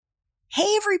Hey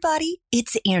everybody,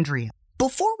 it's Andrea.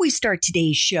 Before we start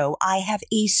today's show, I have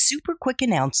a super quick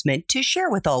announcement to share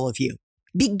with all of you.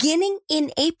 Beginning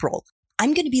in April,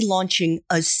 I'm going to be launching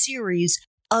a series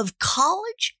of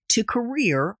college to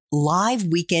career live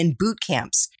weekend boot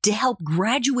camps to help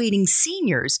graduating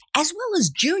seniors as well as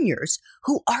juniors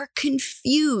who are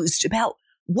confused about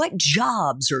what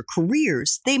jobs or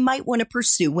careers they might want to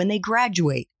pursue when they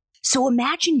graduate. So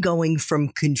imagine going from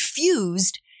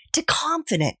confused to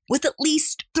confident with at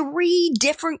least 3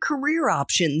 different career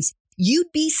options you'd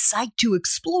be psyched to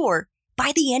explore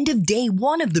by the end of day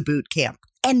 1 of the boot camp.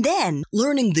 And then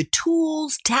learning the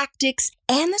tools, tactics,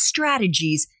 and the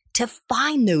strategies to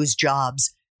find those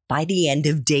jobs by the end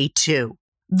of day 2.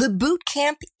 The boot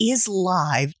camp is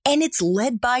live and it's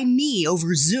led by me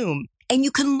over Zoom. And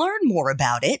you can learn more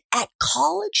about it at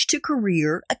College to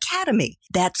Career Academy.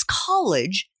 That's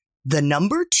college, the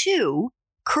number 2,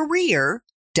 career.academy.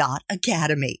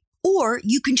 Or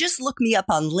you can just look me up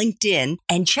on LinkedIn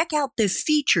and check out the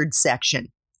featured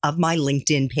section of my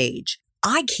LinkedIn page.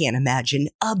 I can't imagine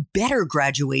a better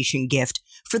graduation gift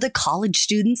for the college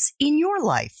students in your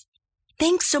life.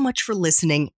 Thanks so much for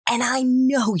listening, and I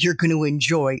know you're going to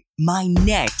enjoy my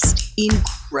next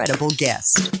incredible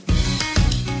guest.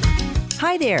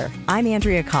 Hi there, I'm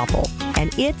Andrea Koppel,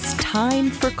 and it's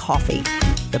time for Coffee,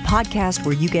 the podcast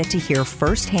where you get to hear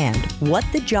firsthand what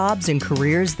the jobs and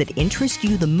careers that interest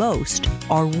you the most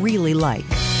are really like.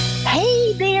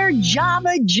 Hey there,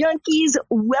 Java junkies.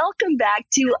 Welcome back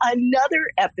to another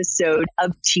episode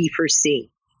of T4C.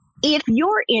 If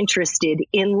you're interested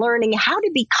in learning how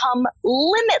to become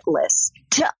limitless,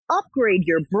 to upgrade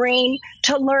your brain,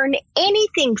 to learn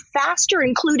anything faster,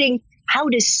 including how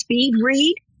to speed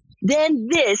read, then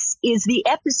this is the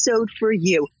episode for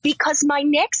you, because my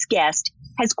next guest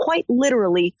has quite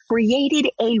literally created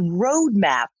a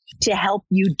roadmap to help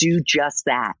you do just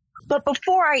that. But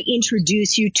before I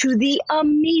introduce you to the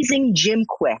amazing Jim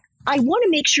Kwik, I want to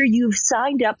make sure you've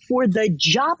signed up for the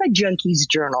Java Junkies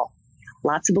Journal.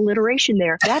 Lots of alliteration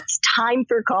there. That's Time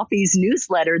for Coffee's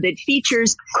newsletter that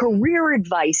features career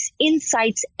advice,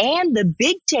 insights, and the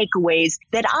big takeaways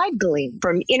that I've gleaned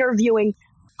from interviewing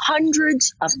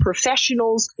hundreds of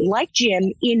professionals like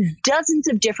Jim in dozens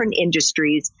of different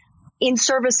industries in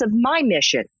service of my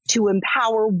mission to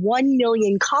empower 1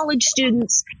 million college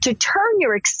students to turn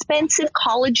your expensive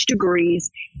college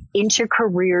degrees into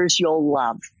careers you'll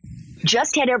love.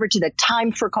 Just head over to the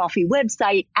Time for Coffee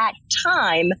website at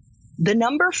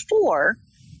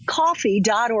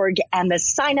time4coffee.org, and the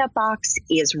sign-up box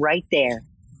is right there.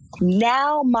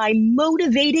 Now, my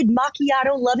motivated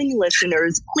macchiato-loving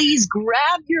listeners, please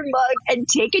grab your mug and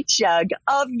take a chug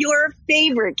of your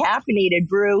favorite caffeinated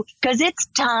brew, because it's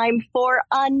time for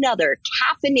another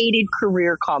caffeinated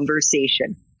career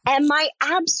conversation. And my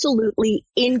absolutely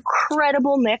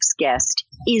incredible next guest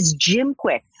is Jim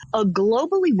Kwik, a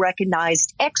globally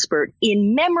recognized expert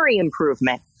in memory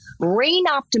improvement, brain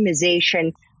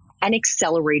optimization, and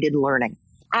accelerated learning.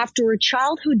 After a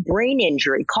childhood brain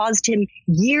injury caused him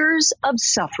years of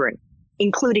suffering,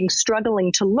 including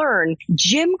struggling to learn,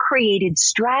 Jim created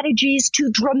strategies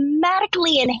to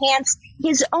dramatically enhance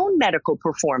his own medical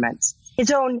performance,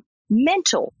 his own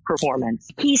mental performance.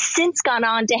 He's since gone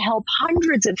on to help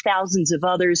hundreds of thousands of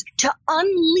others to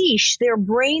unleash their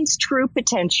brain's true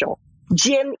potential.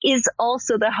 Jim is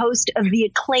also the host of the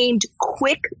acclaimed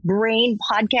Kwik Brain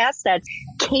podcast, that's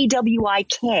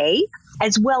KWIK,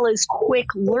 as well as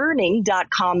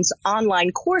QuickLearning.com's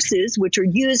online courses, which are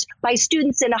used by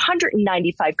students in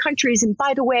 195 countries. And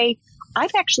by the way,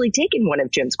 I've actually taken one of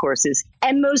Jim's courses.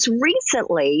 And most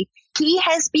recently, he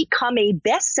has become a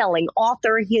best-selling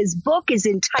author. His book is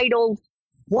entitled,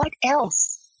 What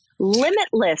Else?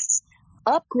 Limitless.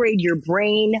 Upgrade your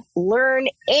brain, learn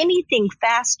anything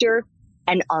faster,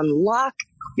 and unlock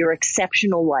your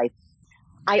exceptional life.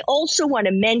 I also want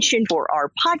to mention for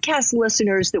our podcast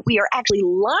listeners that we are actually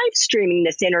live streaming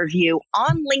this interview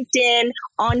on LinkedIn,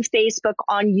 on Facebook,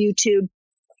 on YouTube.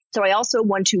 So I also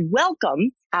want to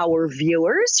welcome our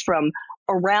viewers from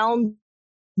around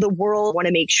the world. I want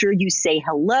to make sure you say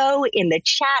hello in the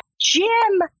chat.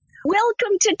 Jim,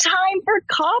 welcome to Time for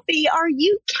Coffee. Are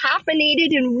you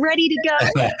caffeinated and ready to go?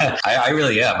 I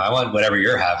really am. I want whatever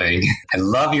you're having. I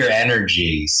love your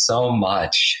energy so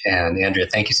much. And Andrea,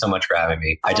 thank you so much for having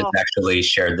me. I just actually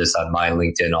shared this on my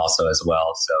LinkedIn also as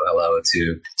well. So hello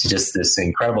to just this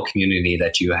incredible community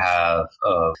that you have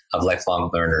of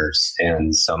lifelong learners.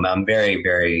 And so I'm very,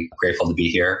 very grateful to be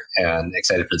here and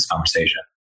excited for this conversation.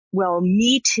 Well,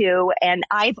 me too. And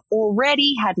I've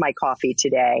already had my coffee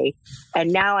today. And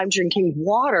now I'm drinking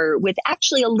water with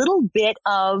actually a little bit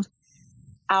of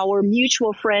our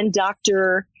mutual friend,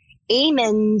 Dr.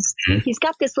 Amon's, he's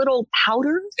got this little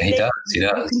powder He does. you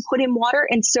can put in water.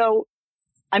 And so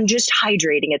I'm just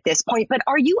hydrating at this point. But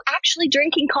are you actually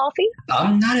drinking coffee?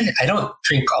 I don't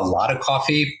drink a lot of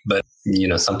coffee, but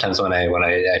sometimes when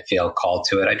I feel called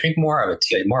to it, I drink more of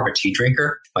a tea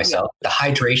drinker myself. Yeah. The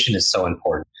hydration is so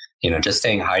important. Just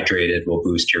staying hydrated will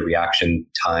boost your reaction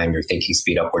time, your thinking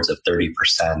speed upwards of 30%.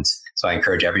 So I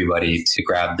encourage everybody to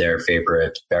grab their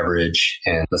favorite beverage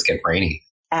and let's get brainy.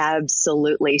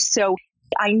 Absolutely. So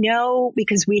I know,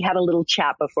 because we had a little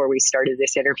chat before we started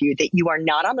this interview, that you are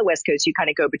not on the West Coast. You kind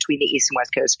of go between the East and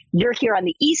West Coast. You're here on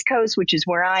the East Coast, which is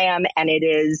where I am, and it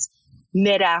is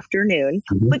mid-afternoon.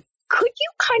 Mm-hmm. But could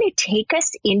you kind of take us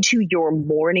into your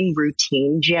morning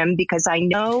routine, Jim? Because I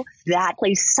know that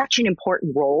plays such an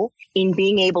important role in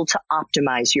being able to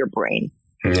optimize your brain.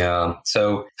 Yeah.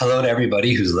 So hello to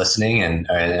everybody who's listening and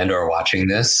or watching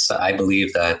this. I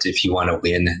believe that if you want to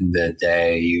win the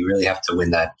day, you really have to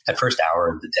win that first hour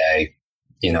of the day.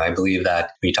 I believe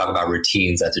that when you talk about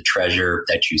routines, that the treasure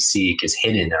that you seek is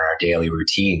hidden in our daily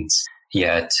routines.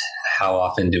 Yet, how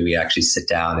often do we actually sit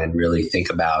down and really think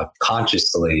about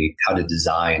consciously how to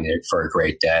design it for a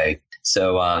great day?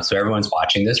 So everyone's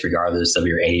watching this, regardless of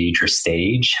your age or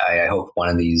stage. I hope one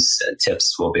of these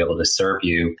tips will be able to serve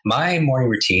you. My morning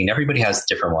routine, everybody has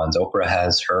different ones. Oprah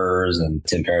has hers and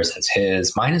Tim Ferriss has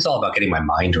his. Mine is all about getting my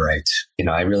mind right.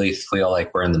 I really feel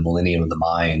like we're in the millennium of the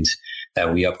mind,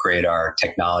 that we upgrade our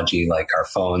technology, like our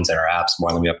phones and our apps,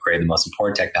 more than we upgrade the most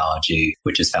important technology,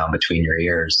 which is found between your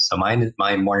ears. So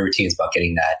my morning routine is about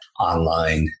getting that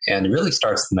online, and it really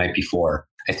starts the night before.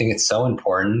 I think it's so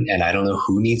important, and I don't know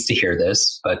who needs to hear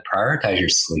this, but prioritize your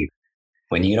sleep.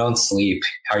 When you don't sleep,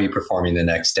 how are you performing the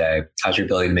next day? How's your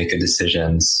ability to make good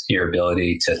decisions? Your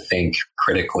ability to think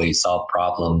critically, solve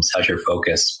problems? How's your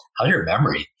focus? How's your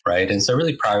memory? Right? And so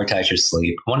really prioritize your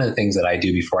sleep. One of the things that I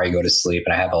do before I go to sleep,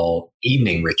 and I have a whole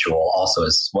evening ritual also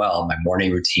as well, my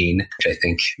morning routine, which I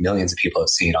think millions of people have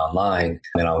seen online.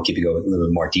 And I'll give you a little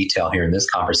bit more detail here in this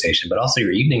conversation, but also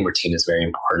your evening routine is very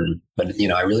important. But,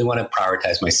 I really want to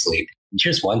prioritize my sleep.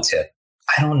 Here's one tip.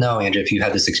 I don't know, Andrew, if you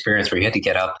had this experience where you had to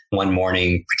get up one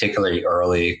morning, particularly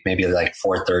early, maybe like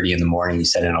 4:30 in the morning, you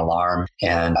set an alarm.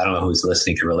 And I don't know who's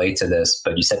listening can relate to this,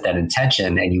 but you set that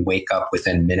intention and you wake up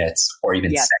within minutes or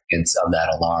even seconds of that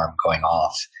alarm going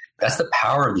off. That's the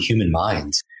power of the human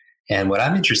mind. And what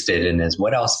I'm interested in is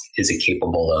what else is it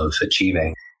capable of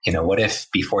achieving? What if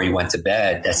before you went to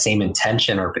bed, that same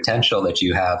intention or potential that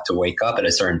you have to wake up at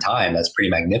a certain time, that's pretty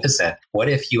magnificent. What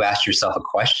if you asked yourself a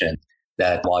question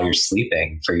that while you're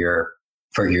sleeping for your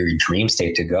dream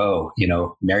state to go?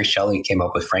 Mary Shelley came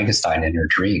up with Frankenstein in her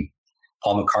dream.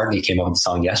 Paul McCartney came up with the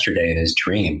song Yesterday in his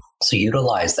dream. So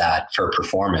utilize that for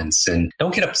performance, and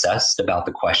don't get obsessed about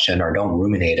the question or don't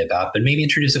ruminate about, but maybe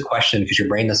introduce a question, because your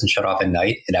brain doesn't shut off at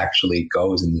night. It actually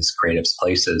goes in these creative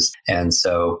places. And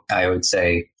so I would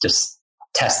say just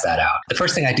test that out. The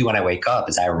first thing I do when I wake up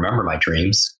is I remember my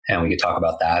dreams, and we could talk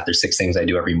about that. There's 6 things I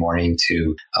do every morning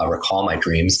to recall my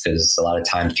dreams, because a lot of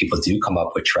times people do come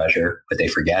up with treasure, but they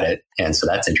forget it. And so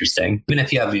that's interesting. Even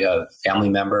if you have a family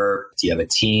member, you have a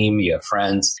team, you have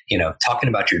friends, talking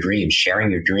about your dreams, sharing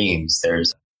your dreams,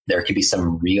 there could be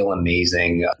some real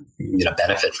amazing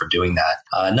benefit from doing that.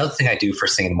 Another thing I do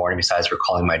first thing in the morning, besides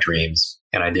recalling my dreams,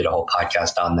 and I did a whole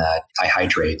podcast on that, I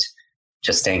hydrate.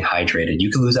 Just staying hydrated.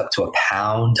 You can lose up to 1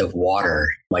 pound of water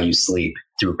while you sleep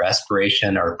through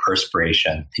respiration or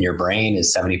perspiration. And your brain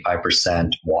is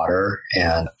 75% water.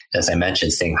 And as I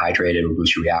mentioned, staying hydrated will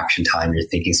boost your reaction time, your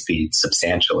thinking speed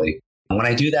substantially. And when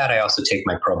I do that, I also take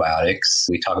my probiotics.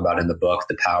 We talk about in the book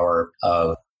the power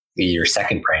of your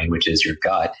second brain, which is your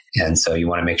gut. And so you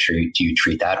want to make sure you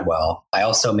treat that well. I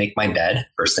also make my bed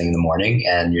first thing in the morning.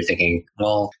 And you're thinking,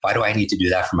 well, why do I need to do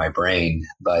that for my brain?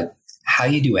 But how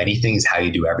you do anything is how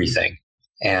you do everything.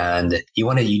 And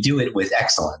you do it with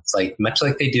excellence, much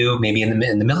like they do maybe in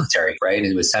the military, right?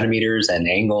 With centimeters and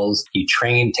angles, you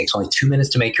train, it takes only 2 minutes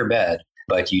to make your bed,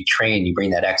 but you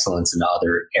bring that excellence into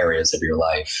other areas of your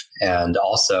life. And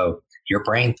also, your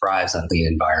brain thrives on the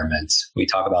environment. We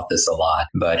talk about this a lot,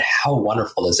 but how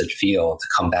wonderful does it feel to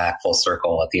come back full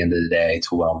circle at the end of the day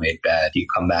to a well-made bed? You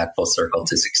come back full circle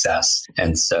to success.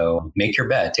 And so make your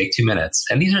bed, take 2 minutes.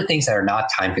 And these are things that are not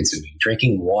time consuming.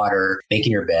 Drinking water,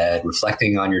 making your bed,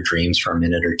 reflecting on your dreams for a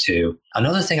minute or two.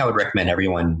 Another thing I would recommend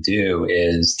everyone do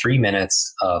is 3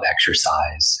 minutes of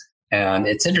exercise. And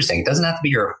it's interesting. It doesn't have to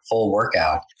be your full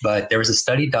workout, but there was a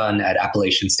study done at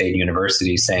Appalachian State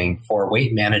University saying for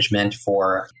weight management,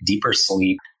 for deeper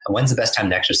sleep, when's the best time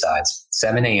to exercise?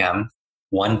 7 a.m.,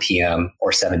 1 p.m.,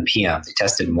 or 7 p.m. They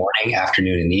tested morning,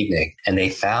 afternoon, and evening, and they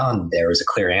found there was a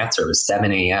clear answer. It was 7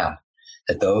 a.m.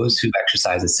 that those who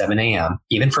exercise at 7 a.m.,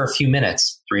 even for a few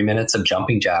minutes, 3 minutes of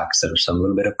jumping jacks or some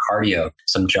little bit of cardio,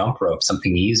 some jump rope,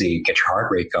 something easy, get your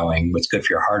heart rate going. What's good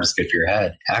for your heart is good for your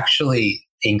head. Actually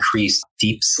increase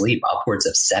deep sleep upwards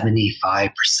of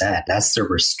 75%. That's the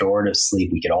restorative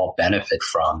sleep we could all benefit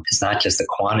from. It's not just the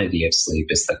quantity of sleep,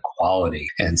 it's the quality.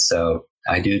 And so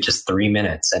I do just 3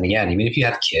 minutes. And again, even if you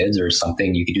have kids or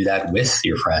something, you could do that with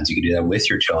your friends. You could do that with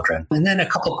your children. And then a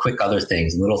couple quick other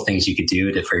things, little things you could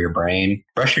do for your brain.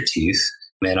 Brush your teeth.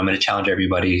 Man, I'm going to challenge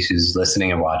everybody who's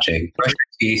listening and watching. Brush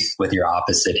your teeth with your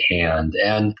opposite hand.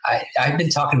 And I've been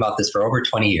talking about this for over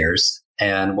 20 years.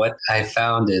 And what I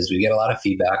found is we get a lot of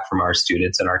feedback from our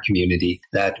students and our community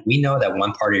that we know that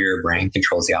one part of your brain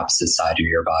controls the opposite side of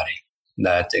your body.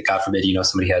 That, God forbid,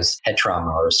 somebody has head trauma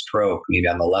or a stroke, maybe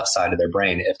on the left side of their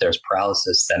brain. If there's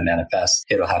paralysis that manifests,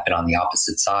 it'll happen on the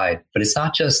opposite side. But it's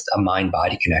not just a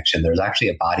mind-body connection. There's actually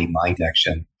a body-mind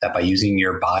connection that by using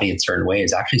your body in certain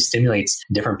ways actually stimulates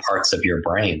different parts of your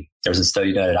brain. There's a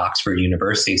study done at Oxford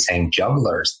University saying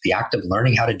jugglers, the act of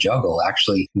learning how to juggle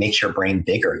actually makes your brain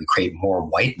bigger. You create more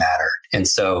white matter. And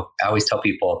so I always tell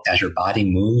people, as your body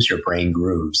moves, your brain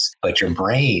grooves. But your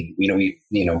brain,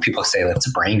 people say, it's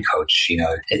a brain coach.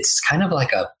 It's kind of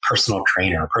like a personal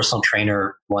trainer. A personal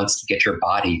trainer wants to get your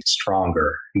body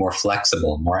stronger, more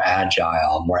flexible, more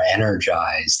agile, more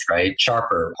energized, right?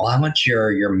 Sharper. Well, I want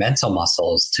your mental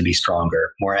muscles to be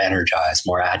stronger, more energized,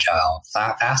 more agile,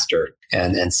 faster,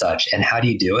 and such. And how do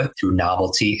you do it? Through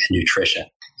novelty and nutrition.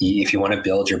 If you want to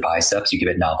build your biceps, you give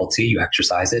it novelty, you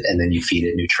exercise it, and then you feed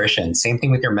it nutrition. Same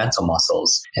thing with your mental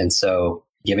muscles. And so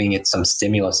giving it some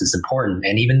stimulus is important.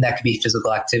 And even that could be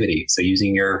physical activity. So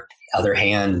using your other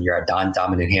hand, your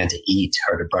dominant hand to eat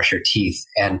or to brush your teeth.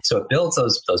 And so it builds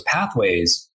those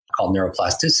pathways called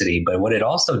neuroplasticity. But what it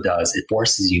also does, it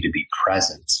forces you to be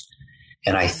present.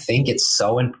 And I think it's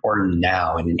so important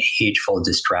now in an age full of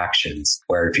distractions,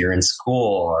 where if you're in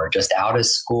school or just out of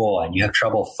school and you have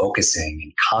trouble focusing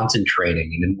and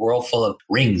concentrating in a world full of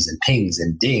rings and pings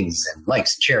and dings and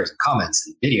likes and shares and comments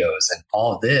and videos and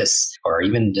all of this, or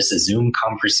even just a Zoom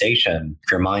conversation,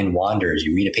 if your mind wanders,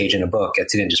 you read a page in a book,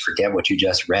 and just forget what you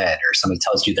just read, or somebody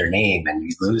tells you their name and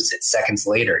you lose it seconds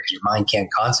later because your mind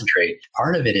can't concentrate.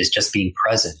 Part of it is just being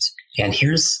present. And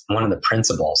here's one of the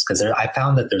principles, because I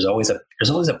found that there's always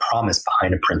a promise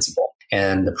behind a principle.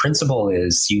 And the principle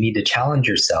is you need to challenge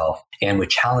yourself, and with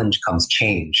challenge comes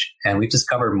change. And we've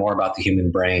discovered more about the human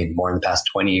brain more in the past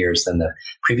 20 years than the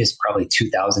previous probably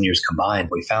 2,000 years combined.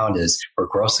 What we found is we're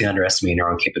grossly underestimating our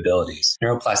own capabilities.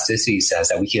 Neuroplasticity says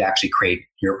that we could actually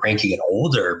your brain can get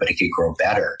older, but it could grow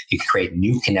better. You can create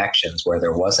new connections where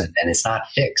there wasn't, and it's not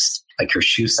fixed. Like your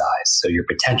shoe size, so your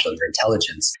potential, your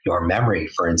intelligence, your memory,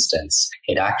 for instance,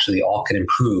 it actually all can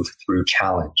improve through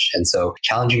challenge. And so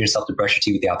challenging yourself to brush your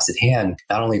teeth with the opposite hand,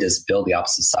 not only does it build the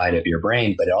opposite side of your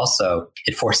brain, but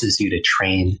it forces you to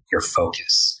train your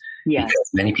focus. Yes. Because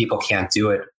many people can't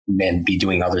do it and be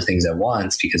doing other things at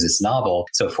once because it's novel.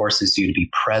 So it forces you to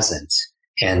be present,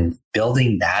 and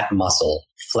building that muscle,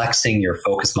 flexing your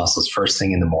focus muscles first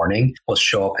thing in the morning will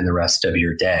show up in the rest of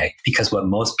your day. Because what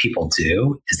most people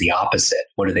do is the opposite.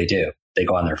 What do? They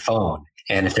go on their phone.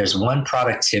 And if there's one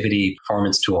productivity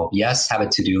performance tool, yes, have a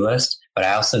to-do list. But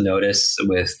I also notice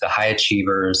with the high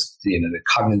achievers, the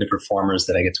cognitive performers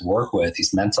that I get to work with,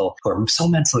 who are so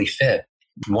mentally fit,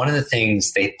 one of the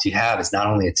things they do have is not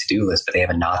only a to-do list, but they have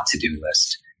a not to-do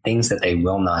list, things that they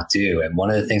will not do. And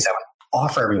one of the things I would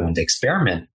offer everyone to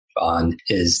experiment on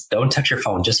is don't touch your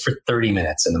phone just for 30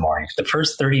 minutes in the morning. The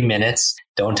first 30 minutes,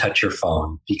 don't touch your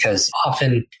phone, because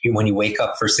often when you wake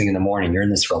up first thing in the morning, you're in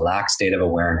this relaxed state of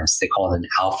awareness. They call it an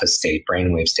alpha state,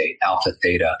 brainwave state, alpha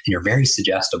theta, and you're very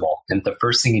suggestible. And if the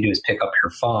first thing you do is pick up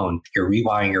your phone, you're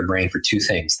rewiring your brain for two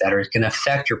things that are going to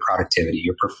affect your productivity,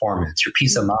 your performance, your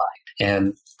peace of mind.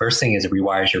 And first thing is it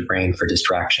rewires your brain for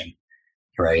distraction.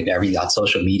 Right? On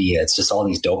social media, it's just all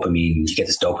these dopamine. You get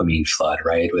this dopamine flood,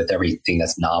 right? With everything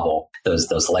that's novel,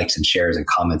 those likes and shares and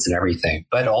comments and everything.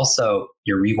 But also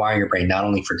you're rewiring your brain not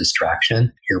only for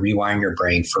distraction, you're rewiring your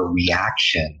brain for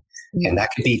reaction. And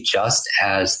that could be just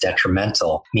as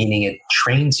detrimental, meaning it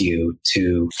trains you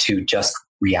to just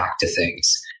react to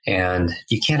things. And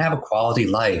you can't have a quality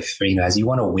life, as you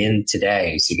want to win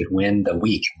today, so you could win the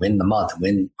week, win the month,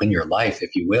 win your life,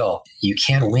 if you will. You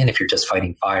can't win if you're just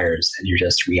fighting fires and you're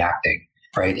just reacting,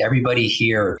 right? Everybody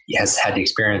here has had the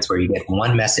experience where you get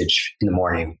one message in the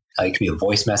morning. It could be a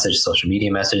voice message, social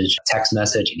media message, a text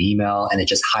message, an email, and it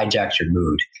just hijacks your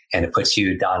mood. And it puts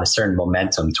you down a certain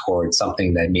momentum towards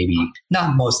something that maybe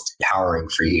not most empowering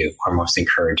for you or most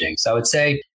encouraging. So I would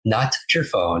say not touch your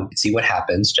phone and see what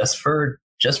happens just for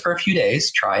a few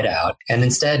days, try it out. And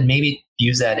instead, maybe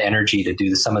use that energy to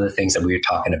do some of the things that we were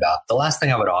talking about. The last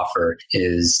thing I would offer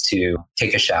is to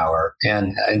take a shower.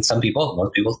 And most people,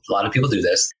 a lot of people do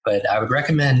this, but I would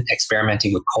recommend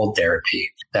experimenting with cold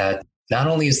therapy. That not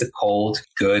only is the cold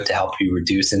good to help you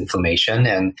reduce inflammation,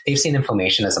 and they've seen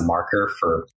inflammation as a marker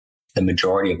for the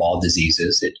majority of all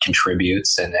diseases. It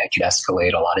contributes and it can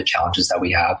escalate a lot of challenges that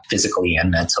we have physically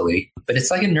and mentally. But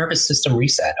it's like a nervous system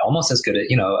reset, almost as good,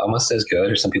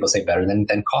 or some people say better than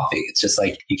coffee. It's just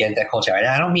like you get that cold shower. And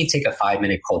I don't mean take a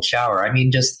 5-minute cold shower. I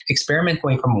mean, just experiment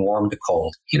going from warm to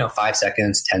cold, 5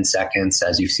 seconds, 10 seconds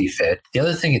as you see fit. The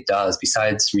other thing it does,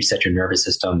 besides reset your nervous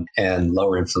system and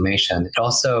lower inflammation, it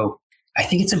also, I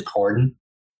think it's important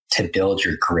to build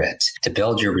your grit, to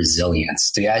build your resilience.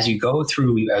 So as we go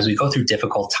through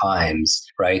difficult times,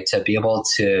 right, to be able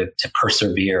to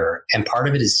persevere. And part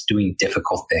of it is doing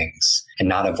difficult things and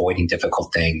not avoiding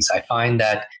difficult things. I find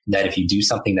that if you do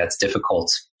something that's difficult,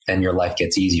 then your life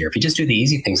gets easier. If you just do the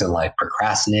easy things in life,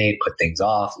 procrastinate, put things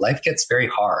off, life gets very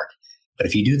hard. But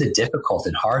if you do the difficult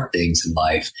and hard things in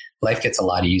life gets a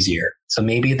lot easier. So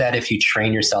maybe that if you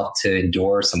train yourself to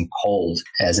endure some cold,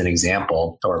 as an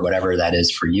example, or whatever that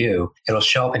is for you, it'll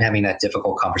show up in having that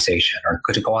difficult conversation, or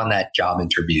to go on that job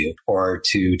interview, or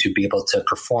to be able to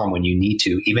perform when you need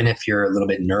to, even if you're a little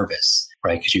bit nervous,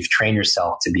 right? Because you've trained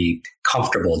yourself to be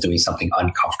comfortable doing something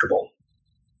uncomfortable.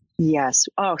 Yes.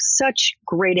 Oh, such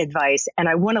great advice. And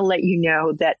I want to let you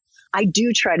know that I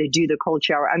do try to do the cold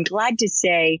shower. I'm glad to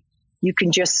say you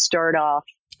can just start off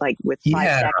like with 5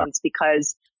 seconds,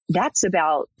 because that's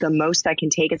about the most I can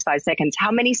take is 5 seconds.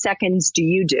 How many seconds do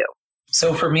you do?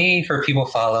 So for me, for people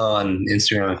follow on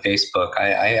Instagram and Facebook,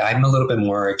 I'm a little bit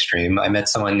more extreme. I met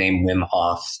someone named Wim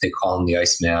Hof. They call him the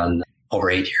Iceman.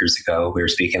 Over 8 years ago, we were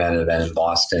speaking at an event in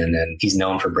Boston, and he's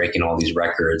known for breaking all these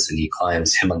records, and he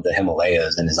climbs the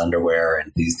Himalayas in his underwear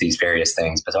and these various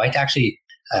things. But so I actually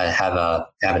have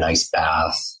an ice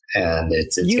bath, and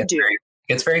it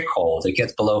gets very cold. It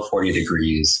gets below 40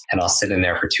 degrees, and I'll sit in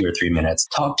there for 2 or 3 minutes.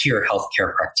 Talk to your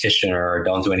healthcare practitioner.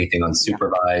 Don't do anything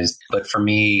unsupervised. Yeah. But for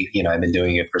me, I've been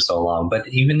doing it for so long. But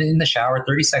even in the shower,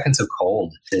 30 seconds of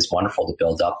cold is wonderful to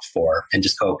build up for, and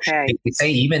just go. Okay. They say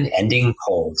even ending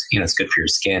cold, it's good for your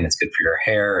skin. It's good for your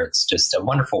hair. It's just a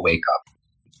wonderful wake up.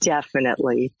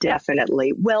 Definitely.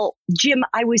 Well, Jim,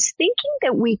 I was thinking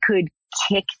that we could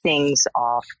kick things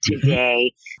off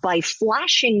today by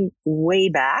flashing way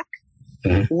back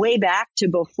to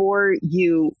before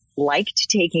you liked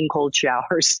taking cold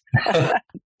showers,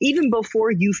 even before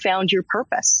you found your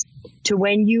purpose, to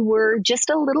when you were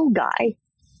just a little guy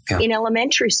in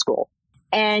elementary school.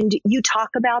 And you talk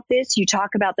about this, you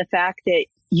talk about the fact that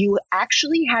you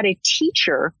actually had a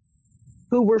teacher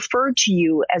who referred to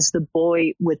you as the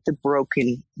boy with the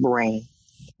broken brain.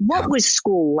 What was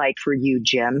school like for you,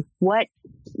 Jim? What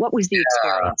was the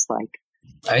experience like?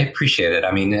 I appreciate it.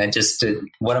 I mean,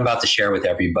 what I'm about to share with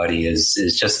everybody is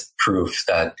just proof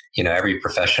that, every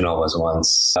professional was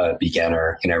once a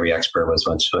beginner and every expert was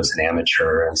once an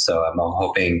amateur. And so I'm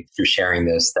hoping through sharing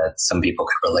this that some people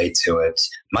could relate to it.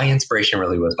 My inspiration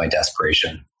really was my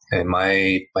desperation. And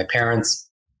my parents,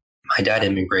 my dad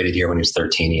immigrated here when he was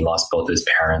 13. He lost both his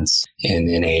parents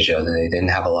in Asia. They didn't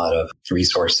have a lot of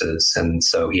resources. And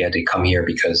so he had to come here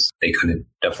because they couldn't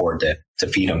afford to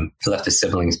feed him. He left his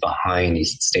siblings behind. He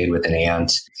stayed with an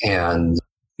aunt. And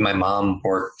my mom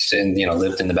worked and,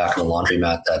 lived in the back of a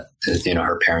laundromat that,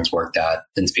 her parents worked at,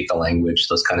 didn't speak the language,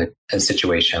 those kind of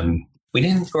situation. We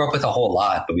didn't grow up with a whole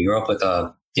lot, but we grew up with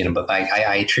but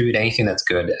I attribute anything that's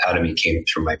good out of me came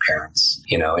through my parents.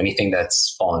 Anything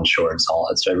that's fallen short,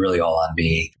 it's really all on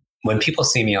me. When people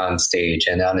see me on stage,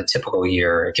 and on a typical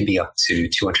year, it can be up to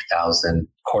 200,000,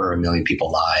 250,000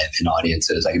 people live in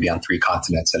audiences. I could be on 3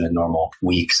 continents in a normal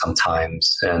week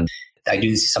sometimes. And I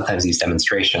do sometimes these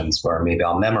demonstrations where maybe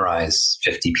I'll memorize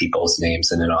 50 people's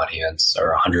names in an audience,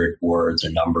 or 100 words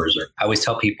or numbers. Or I always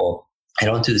tell people, I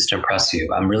don't do this to impress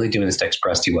you. I'm really doing this to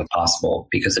express to you what's possible,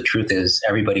 because the truth is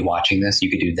everybody watching this,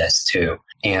 you could do this too,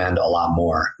 and a lot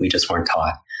more. We just weren't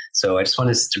taught. So I just want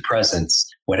us to presence,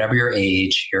 whatever your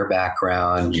age, your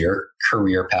background, your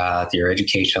career path, your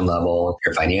education level,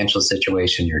 your financial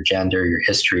situation, your gender, your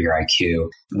history, your IQ,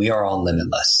 we are all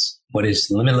limitless. What is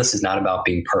limitless is not about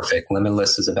being perfect.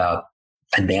 Limitless is about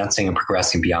advancing and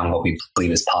progressing beyond what we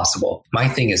believe is possible. My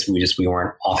thing is we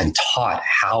weren't often taught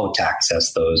how to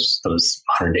access those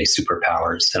 100-day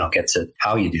superpowers, and I'll get to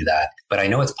how you do that. But I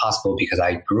know it's possible because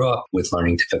I grew up with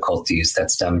learning difficulties that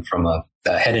stemmed from a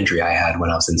head injury I had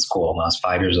when I was in school. When I was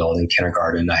 5 years old in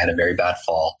kindergarten, I had a very bad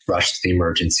fall, rushed to the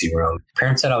emergency room.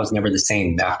 Parents said I was never the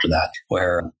same after that,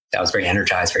 where I was very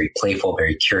energized, very playful,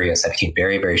 very curious. I became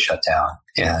very, very shut down.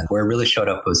 And where it really showed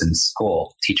up was in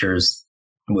school. Teachers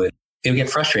they would get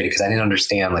frustrated because I didn't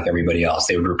understand like everybody else.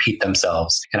 They would repeat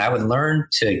themselves. And I would learn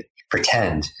to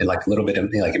pretend, and like a little bit of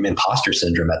like imposter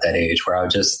syndrome at that age, where I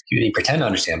would just pretend to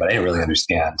understand, but I didn't really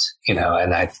understand, and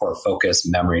I had poor focus,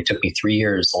 memory. It took me 3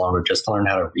 years longer just to learn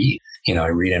how to read,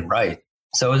 read and write.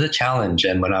 So it was a challenge.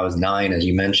 And when I was 9, as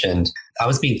you mentioned, I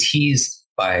was being teased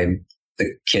by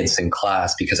the kids in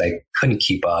class because I couldn't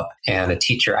keep up. And a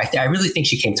teacher, I really think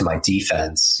she came to my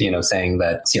defense, saying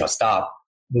that, stop,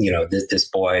 this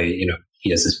boy, he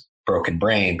has this broken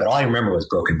brain. But all I remember was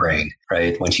broken brain,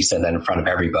 right? When she said that in front of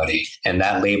everybody. And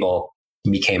that label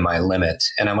became my limit.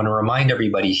 And I want to remind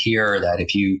everybody here that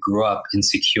if you grew up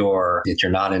insecure, that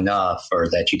you're not enough, or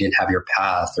that you didn't have your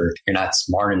path, or you're not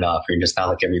smart enough, or you're just not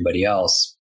like everybody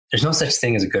else, there's no such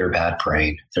thing as a good or bad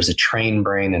brain. There's a trained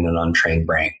brain and an untrained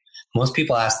brain. Most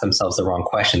people ask themselves the wrong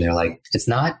question. They're like, it's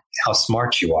not how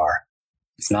smart you are.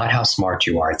 It's not how smart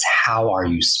you are. It's how are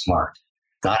you smart?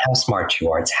 Not how smart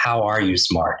you are. It's how are you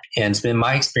smart? And it's been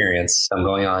my experience. I'm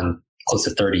going on close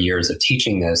to 30 years of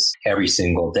teaching this every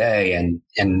single day. And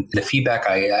the feedback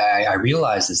I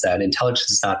realize is that intelligence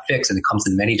is not fixed, and it comes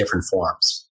in many different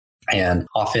forms. And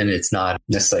often it's not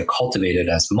necessarily cultivated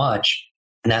as much.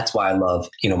 And that's why I love,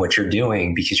 what you're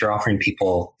doing, because you're offering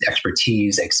people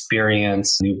expertise,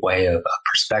 experience, new way of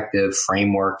perspective,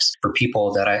 frameworks for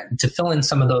people to fill in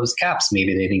some of those gaps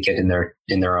maybe they didn't get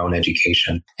in their own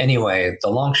education. Anyway, the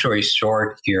long story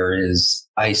short here is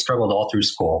I struggled all through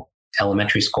school.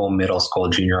 Elementary school, middle school,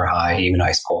 junior high, even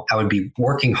high school. I would be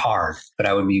working hard, but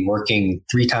I would be working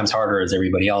 3 times harder as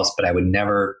everybody else, but I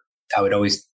would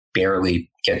always barely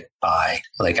get by.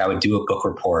 Like I would do a book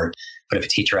report, but if a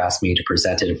teacher asked me to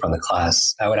present it in front of the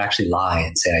class, I would actually lie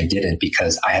and say I didn't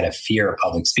because I had a fear of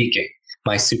public speaking.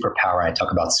 My superpower, I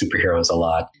talk about superheroes a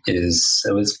lot, it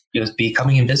was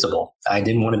becoming invisible. I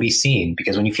didn't want to be seen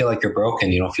because when you feel like you're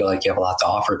broken, you don't feel like you have a lot to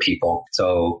offer people.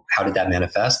 So how did that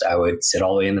manifest? I would sit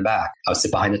all the way in the back. I would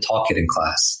sit behind the tall kid in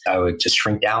class. I would just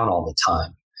shrink down all the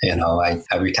time.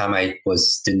 Every time I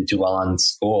didn't do well on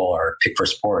school or pick for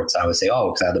sports, I would say,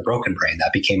 because I have the broken brain.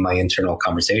 That became my internal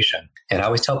conversation. And I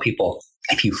always tell people,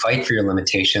 if you fight for your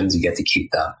limitations, you get to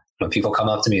keep them. When people come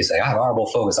up to me and say, I have horrible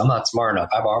focus, I'm not smart enough,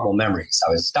 I have horrible memories,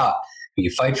 I would stop. When you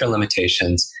fight for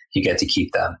limitations, you get to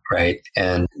keep them, right?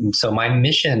 And so my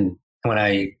mission, when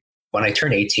I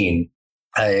turned 18,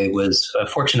 I was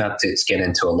fortunate enough to get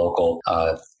into a local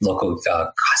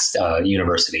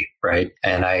university, right?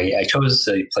 And I chose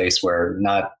a place where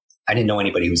I didn't know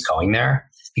anybody who was going there,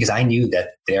 because I knew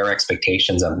that their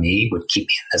expectations of me would keep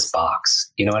me in this box.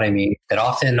 You know what I mean? That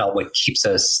often what keeps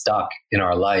us stuck in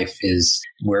our life is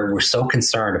we're so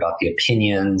concerned about the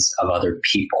opinions of other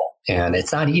people. And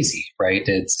it's not easy, right?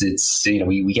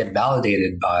 We get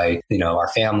validated by, our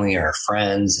family or our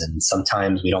friends. And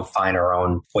sometimes we don't find our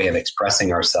own way of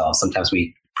expressing ourselves. Sometimes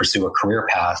we pursue a career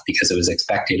path because it was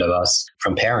expected of us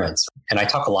from parents. And I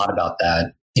talk a lot about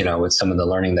that, with some of the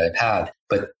learning that I've had.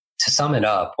 But to sum it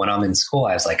up, when I'm in school,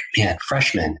 I was like, man,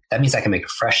 freshman, that means I can make a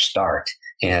fresh start.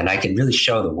 And I can really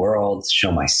show the world,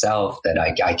 show myself that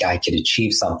I could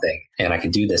achieve something and I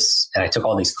could do this. And I took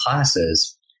all these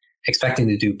classes expecting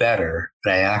to do better,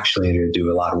 but I actually ended to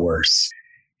do a lot worse.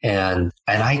 And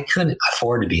I couldn't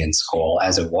afford to be in school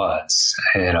as it was,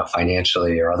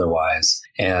 financially or otherwise.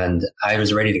 And I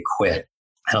was ready to quit.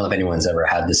 I don't know if anyone's ever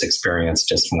had this experience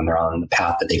just when they're on the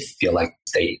path that they feel like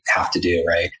they have to do,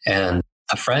 right? And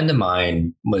a friend of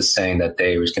mine was saying that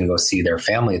they was going to go see their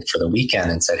family for the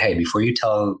weekend and said, hey, before you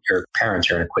tell your parents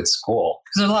you're going to quit school,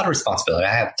 because there's a lot of responsibility.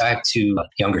 I have 2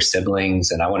 younger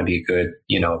siblings and I want to be a good,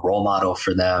 role model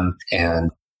for them.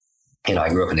 And, I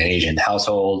grew up in an Asian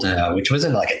household, which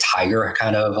wasn't like a tiger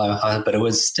kind of, but it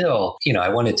was still, I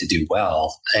wanted to do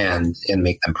well and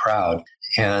make them proud.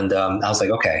 And I was like,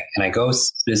 okay. And I go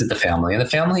visit the family, and the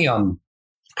family,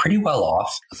 pretty well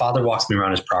off. The father walks me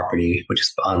around his property, which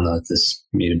is on this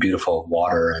beautiful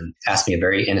water, and asked me a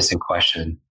very innocent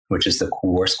question, which is the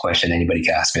worst question anybody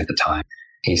could ask me at the time.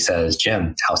 He says,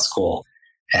 Jim, how's school?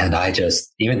 And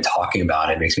even talking about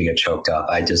it makes me get choked up.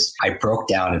 I broke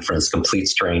down in front of this complete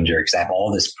stranger because I have all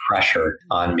this pressure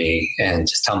on me, and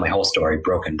just tell my whole story: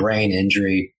 broken brain,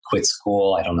 injury, quit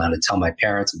school. I don't know how to tell my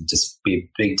parents. It would just be a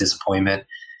big disappointment.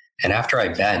 And after I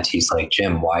vent, he's like,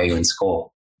 Jim, why are you in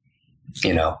school?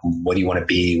 What do you want to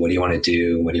be? What do you want to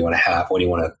do? What do you want to have? What do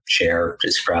you want to share,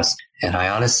 express? And I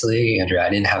honestly, Andrew, I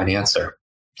didn't have an answer.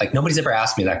 Like nobody's ever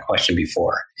asked me that question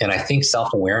before. And I think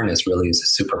self-awareness really is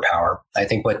a superpower. I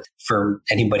think for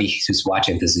anybody who's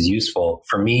watching this is useful,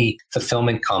 for me,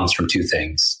 fulfillment comes from 2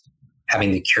 things: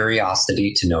 having the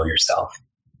curiosity to know yourself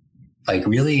like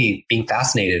really being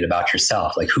fascinated about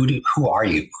yourself. Like, who are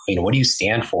you? What do you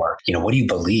stand for? What do you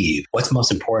believe? What's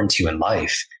most important to you in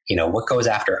life? What goes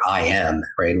after I am,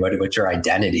 right? What's your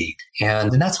identity?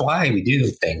 And that's why we do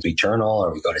things. We journal,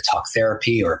 or we go to talk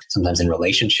therapy, or sometimes in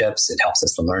relationships, it helps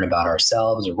us to learn about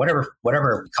ourselves, or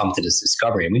whatever we come to this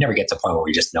discovery. And we never get to a point where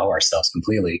we just know ourselves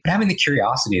completely, but having the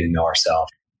curiosity to know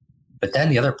ourselves. But then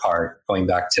the other part, going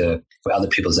back to other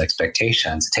people's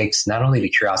expectations, it takes not only the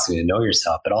curiosity to know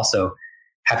yourself, but also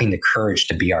having the courage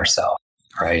to be ourselves.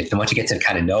 Right. And once you get to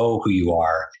kind of know who you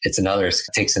are, it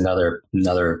takes another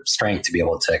strength to be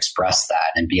able to express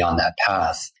that and be on that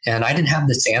path. And I didn't have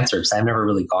this answer because I've never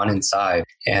really gone inside.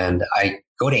 And I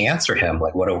go to answer him,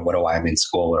 like, what do I'm in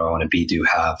school? What do I want to be, do,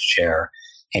 have, share?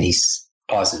 And he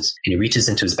pauses and he reaches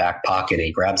into his back pocket and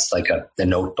he grabs like the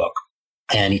notebook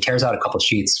and he tears out a couple of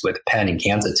sheets with a pen and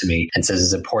hands it to me and says,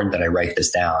 it's important that I write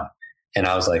this down. And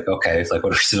I was like, okay, it's like,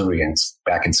 what are we doing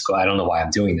back in school? I don't know why I'm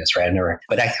doing this, right?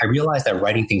 But I realized that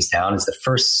writing things down is the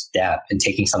first step in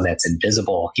taking something that's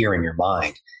invisible here in your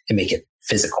mind and make it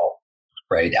physical,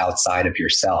 right? Outside of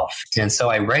yourself. And so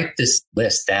I write this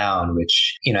list down,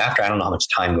 which, after I don't know how much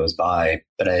time goes by,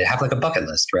 but I have like a bucket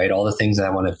list, right? All the things that I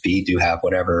want to be, do, have,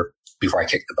 whatever, before I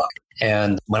kick the bucket.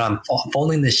 And when I'm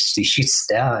folding these sheets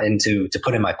down to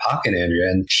put in my pocket, Andrea,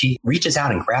 and she reaches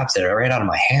out and grabs it right out of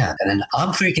my hand. And then I'm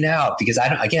freaking out because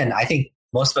I think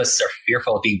most of us are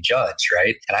fearful of being judged,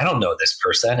 right? And I don't know this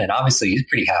person. And obviously he's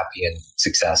pretty happy and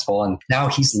successful. And now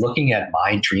he's looking at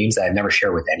my dreams that I've never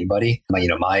shared with anybody,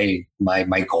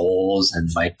 my goals and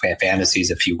my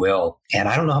fantasies, if you will. And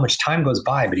I don't know how much time goes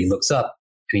by, but he looks up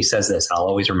and he says this, and I'll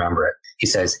always remember it. He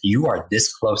says, you are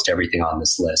this close to everything on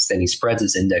this list. And he spreads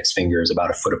his index fingers about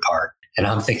a foot apart. And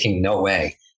I'm thinking, no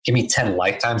way. Give me 10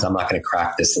 lifetimes. I'm not going to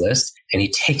crack this list. And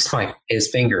he takes his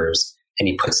fingers and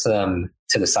he puts them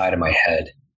to the side of my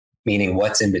head, meaning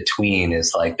what's in between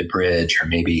is like the bridge or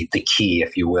maybe the key,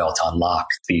 if you will, to unlock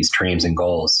these dreams and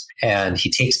goals. And he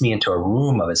takes me into a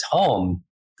room of his home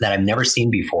that I've never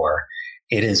seen before.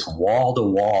 It is wall to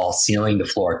wall, ceiling to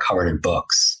floor, covered in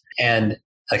books. And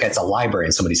like it's a library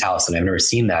in somebody's house, and I've never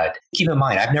seen that. Keep in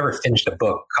mind, I've never finished a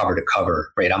book cover to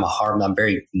cover, right? I'm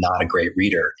very not a great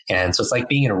reader. And so it's like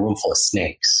being in a room full of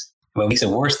snakes. What makes it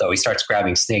worse, though, he starts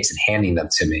grabbing snakes and handing them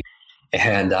to me.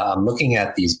 And I'm looking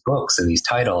at these books and these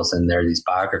titles, and there are these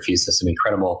biographies of some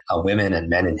incredible women and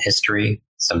men in history,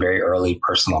 some very early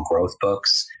personal growth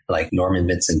books like Norman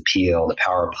Vincent Peale, The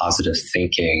Power of Positive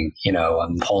Thinking,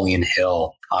 Napoleon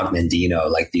Hill, Og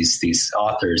Mandino, like these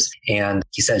authors. And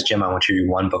he says, Jim, I want you to read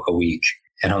one book a week.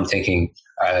 And I'm thinking,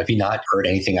 have you not heard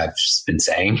anything I've been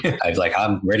saying?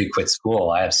 I'm ready to quit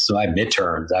school. I have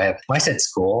midterms. When I said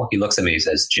school, he looks at me, he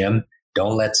says, Jim,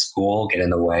 don't let school get in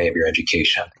the way of your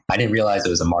education. I didn't realize it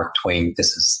was a Mark Twain. This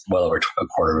is well over a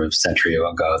quarter of a century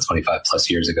ago, 25 plus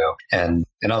years ago. And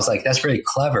I was like, that's really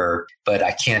clever, but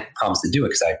I can't promise to do it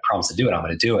because I promised to do it. I'm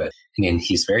going to do it. And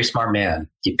he's a very smart man.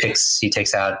 He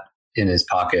takes out in his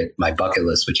pocket my bucket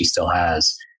list, which he still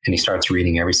has. And he starts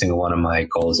reading every single one of my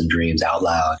goals and dreams out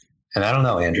loud. And I don't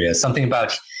know, Andrea, something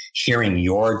about hearing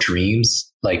your dreams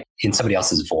like in somebody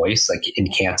else's voice, like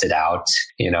incanted out,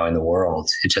 in the world.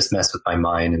 It just messed with my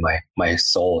mind and my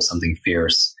soul, something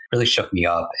fierce. Really shook me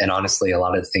up. And honestly, a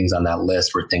lot of the things on that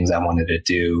list were things I wanted to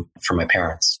do for my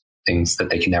parents, things that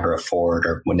they could never afford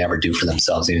or would never do for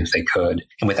themselves, even if they could.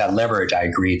 And with that leverage, I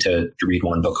agreed to read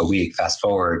one book a week. Fast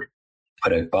forward,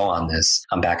 put a bow on this.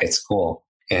 I'm back at school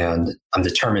and I'm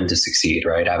determined to succeed,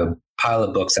 right? I have a pile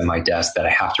of books at my desk that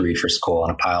I have to read for school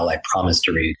and a pile I promised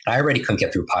to read. I already couldn't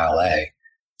get through pile A.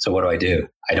 So what do?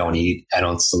 I don't eat. I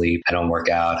don't sleep. I don't work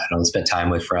out. I don't spend time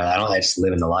with friends. I just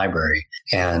live in the library,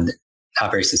 and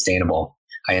not very sustainable.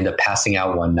 I end up passing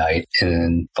out one night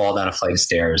and fall down a flight of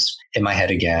stairs, hit my head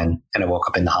again, and I woke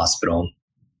up in the hospital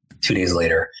 2 days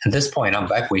later. At this point,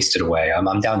 I've wasted away. I'm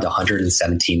down to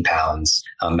 117 pounds.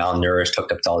 I'm malnourished,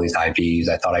 hooked up to all these IVs.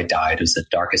 I thought I died. It was the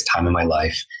darkest time of my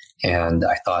life. And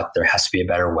I thought there has to be a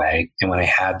better way. And when I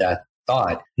had that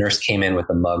thought, nurse came in with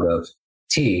a mug of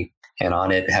tea. And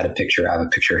on it had a picture. I have a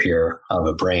picture here of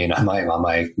a brain on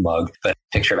my mug, but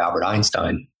a picture of Albert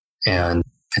Einstein. And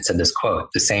it said this quote,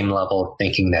 "The same level of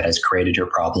thinking that has created your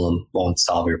problem won't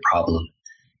solve your problem."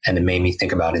 And it made me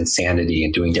think about insanity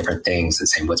and doing different things and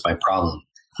saying, what's my problem?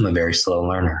 I'm a very slow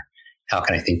learner. How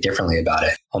can I think differently about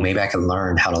it? Well, maybe I can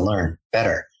learn how to learn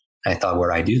better. And I thought, where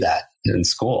do I do that? In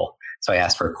school. So I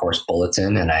asked for a course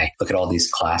bulletin and I look at all these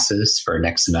classes for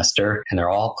next semester, and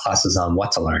they're all classes on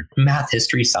what to learn. Math,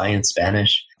 history, science,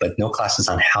 Spanish, but no classes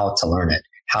on how to learn it.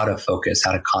 how to focus,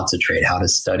 how to concentrate, how to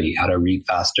study, how to read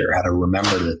faster, how to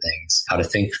remember the things, how to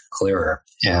think clearer.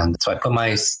 And so I put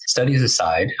my studies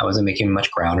aside. I wasn't making much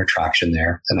ground or traction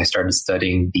there. And I started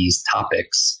studying these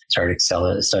topics, started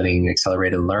studying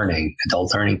accelerated learning,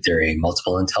 adult learning theory,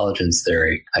 multiple intelligence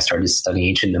theory. I started studying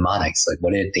ancient mnemonics. Like,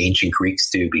 what did the ancient Greeks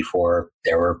do before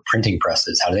there were printing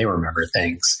presses? How do they remember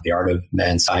things? The art of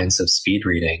and science of speed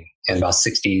reading. And about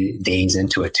 60 days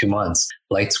into it, 2 months,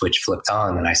 light switch flipped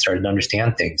on and I started to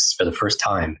understand things for the first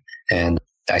time. And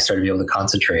I started to be able to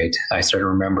concentrate. I started to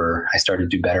remember. I started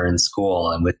to do better in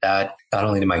school. And with that, not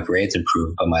only did my grades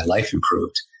improve, but my life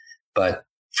improved. But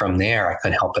from there, I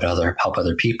could help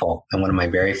other people. And one of my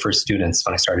very first students,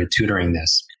 when I started tutoring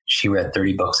this, she read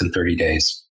 30 books in 30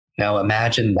 days. Now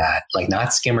imagine that, like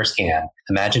not skim or scan.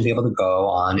 Imagine being able to go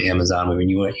on Amazon. When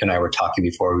you and I were talking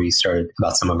before we started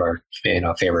about some of our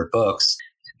favorite books.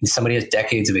 Somebody has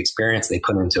decades of experience they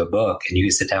put into a book, and you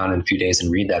can sit down in a few days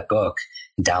and read that book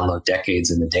and download decades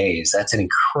in the days. That's an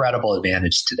incredible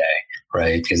advantage today,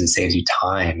 right? Because it saves you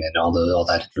time and all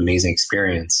that amazing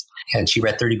experience. And she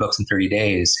read 30 books in 30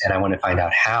 days, and I want to find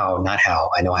out how, not how.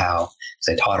 I know how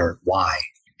because I taught her why.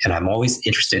 And I'm always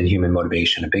interested in human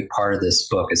motivation. A big part of this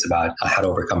book is about how to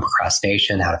overcome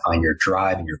procrastination, how to find your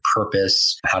drive and your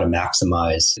purpose, how to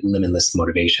maximize limitless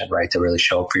motivation, right? To really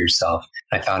show up for yourself.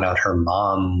 And I found out her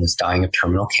mom was dying of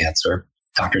terminal cancer.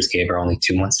 Doctors gave her only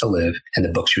 2 months to live. And the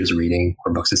books she was reading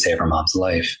were books to save her mom's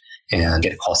life. And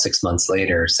get a call 6 months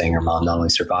later saying her mom not only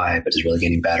survived, but is really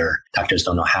getting better. Doctors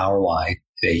don't know how or why.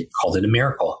 They called it a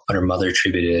miracle. But her mother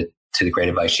attributed it to the great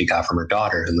advice she got from her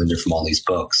daughter who learned it from all these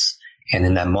books. And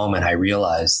in that moment, I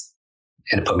realized,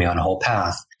 and it put me on a whole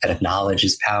path, that if knowledge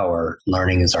is power,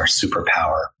 learning is our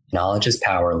superpower. Knowledge is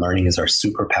power, learning is our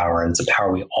superpower, and it's a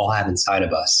power we all have inside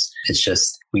of us. It's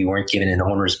just we weren't given an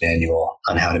owner's manual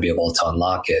on how to be able to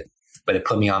unlock it. But it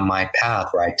put me on my path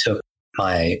where I took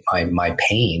my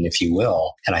pain, if you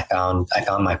will, and I found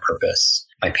my purpose.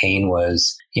 My pain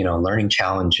was, learning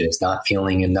challenges, not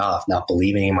feeling enough, not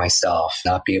believing in myself,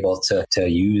 not be able to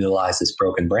utilize this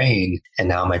broken brain. And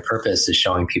now my purpose is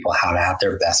showing people how to have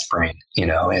their best brain,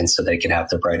 and so they can have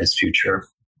the brightest future.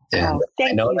 And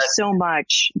thank you so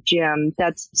much, Jim.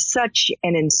 That's such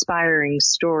an inspiring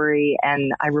story.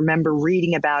 And I remember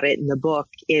reading about it in the book.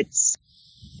 It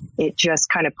just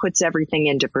kind of puts everything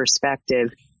into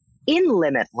perspective. In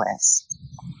Limitless,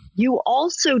 you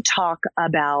also talk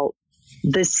about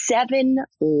the 7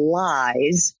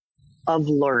 lies of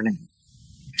learning.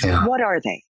 Yeah. What are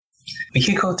they? We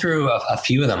could go through a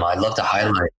few of them. I'd love to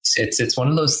highlight. It's one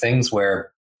of those things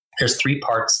where there's 3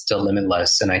 parts to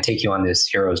Limitless, and I take you on this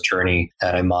hero's journey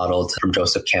that I modeled from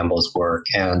Joseph Campbell's work.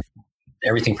 And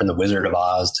everything from The Wizard of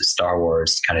Oz to Star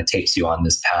Wars kind of takes you on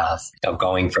this path of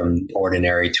going from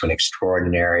ordinary to an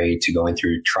extraordinary, to going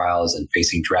through trials and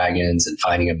facing dragons and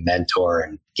finding a mentor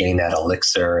and getting that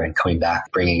elixir and coming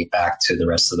back, bringing it back to the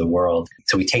rest of the world.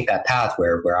 So we take that path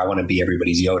where I want to be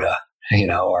everybody's Yoda,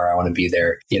 or I want to be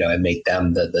there, and make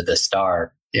them the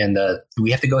star. And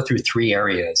we have to go through 3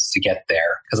 areas to get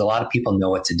there because a lot of people know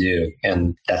what to do.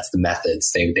 And that's the methods.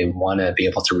 They want to be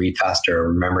able to read faster,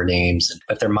 remember names.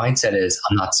 But their mindset is,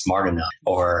 I'm not smart enough,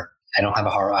 or I don't have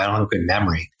a good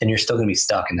memory. Then you're still going to be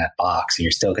stuck in that box and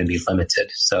you're still going to be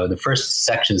limited. So the first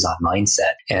section is on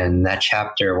mindset. And that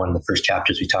chapter, one of the first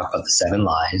chapters, we talk about the 7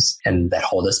 lies and that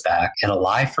hold us back. And a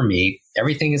lie for me,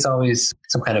 everything is always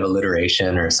some kind of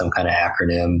alliteration or some kind of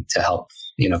acronym to help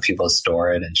people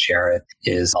store it and share it.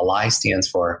 Is a lie stands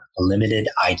for a limited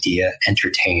idea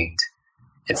entertained.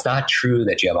 It's not true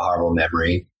that you have a horrible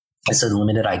memory. It's a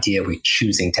limited idea we're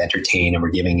choosing to entertain and we're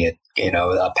giving it,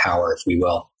 a power, if we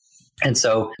will. And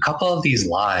so a couple of these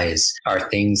lies are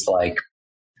things like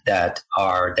that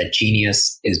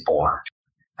genius is born.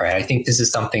 Right? I think this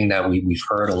is something that we've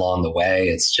heard along the way.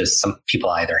 It's just some people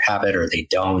either have it or they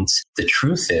don't. The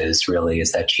truth is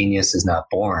that genius is not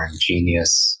born.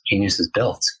 Genius is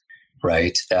built,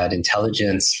 right? That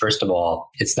intelligence, first of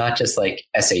all, it's not just like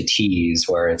SATs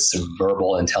where it's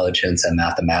verbal intelligence and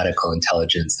mathematical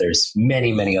intelligence. There's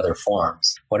many, many other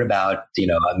forms. What about,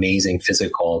 amazing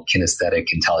physical kinesthetic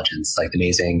intelligence, like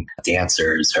amazing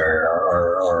dancers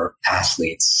or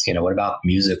athletes? What about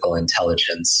musical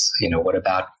intelligence? What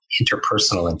about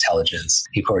interpersonal intelligence?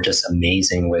 People are just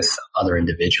amazing with other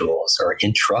individuals, or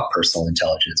intrapersonal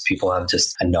intelligence. People have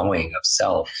just a knowing of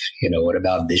self. What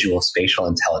about visual spatial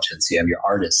intelligence? You have your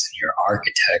artists and your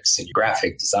architects and your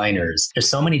graphic designers. There's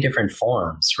so many different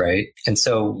forms, right? And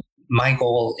so my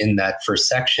goal in that first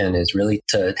section is really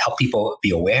to help people be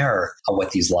aware of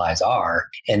what these lies are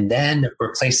and then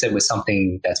replace it with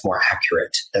something that's more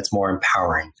accurate, that's more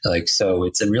empowering. So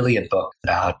it's really a book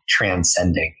about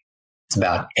transcending. It's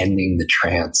about ending the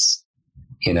trance.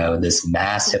 This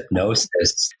mass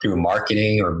hypnosis through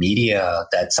marketing or media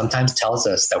that sometimes tells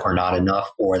us that we're not enough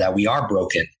or that we are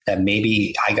broken, that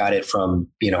maybe I got it from,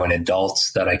 an adult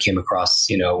that I came across,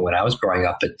 when I was growing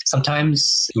up. But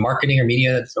sometimes marketing or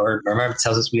media or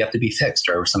tells us we have to be fixed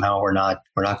or somehow we're not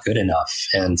good enough.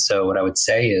 And so what I would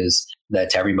say is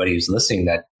that to everybody who's listening,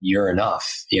 that you're enough,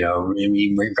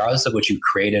 regardless of what you've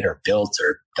created or built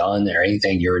or done or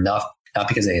anything, you're enough. Not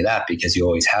because of any of that, because you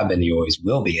always have been, you always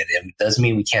will be. And it doesn't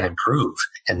mean we can't improve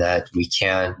and that we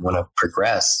can't want to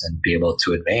progress and be able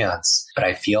to advance. But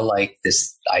I feel like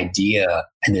this idea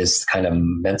and this kind of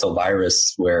mental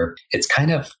virus where it's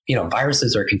kind of,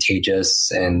 viruses are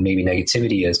contagious and maybe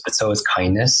negativity is, but so is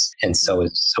kindness. And so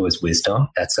is wisdom.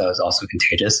 That's also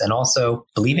contagious. And also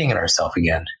believing in ourselves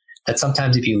again. That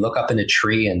sometimes if you look up in a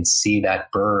tree and see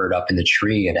that bird up in the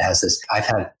tree and it has this, I've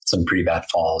had some pretty bad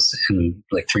falls and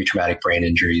like 3 traumatic brain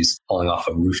injuries falling off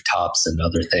of rooftops and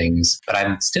other things. But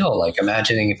I'm still like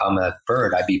imagining if I'm a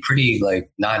bird, I'd be pretty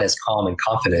like not as calm and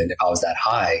confident if I was that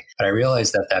high. But I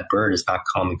realized that bird is not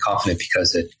calm and confident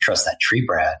because it trusts that tree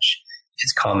branch.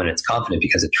 It's calm and it's confident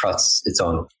because it trusts its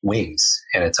own wings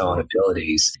and its own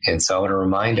abilities. And so I want to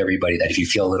remind everybody that if you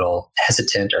feel a little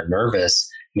hesitant or nervous,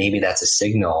 maybe that's a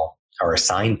signal or a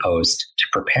signpost to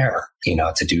prepare,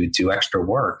 to do extra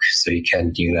work so you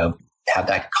can, have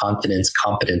that competence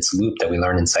loop that we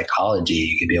learn in psychology.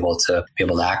 You can be able to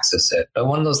access it. But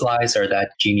one of those lies are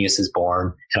that genius is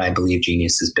born and I believe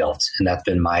genius is built. And that's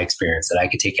been my experience, that I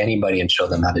could take anybody and show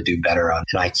them how to do better on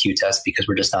an IQ test because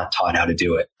we're just not taught how to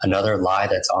do it. Another lie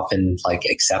that's often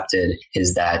accepted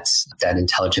is that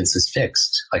intelligence is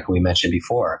fixed. Like we mentioned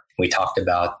before, we talked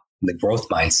about the growth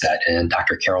mindset and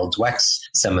Dr. Carol Dweck's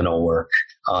seminal work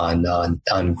on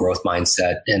growth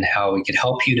mindset and how it could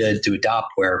help you to adopt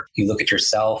where you look at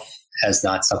yourself as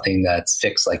not something that's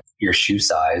fixed like your shoe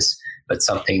size, but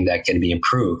something that can be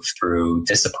improved through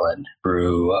discipline,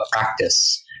 through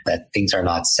practice, that things are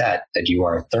not set, that you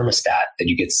are a thermostat, that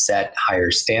you get set higher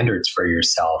standards for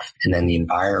yourself, and then the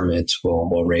environment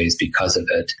will raise because of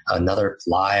it. Another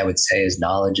lie I would say is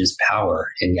knowledge is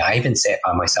power. And I even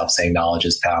find myself saying knowledge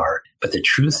is power. But the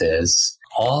truth is,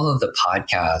 all of the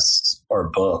podcasts or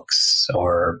books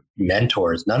or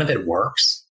mentors, none of it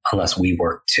works unless we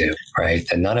work too, right?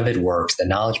 That none of it works. The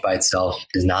knowledge by itself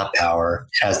is not power.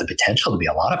 It has the potential to be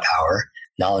a lot of power.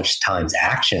 Knowledge times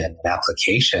action and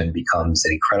application becomes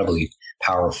incredibly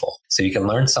powerful. So you can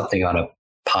learn something on a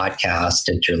podcast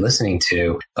that you're listening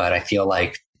to, but I feel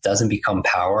like it doesn't become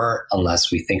power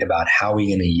unless we think about how are we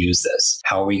going to use this?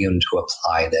 How are we going to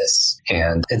apply this?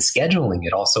 And scheduling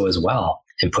it also as well.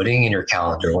 And putting in your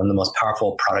calendar. One of the most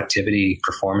powerful productivity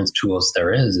performance tools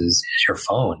there is your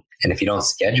phone. And if you don't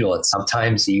schedule it,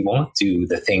 sometimes you won't do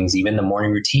the things, even the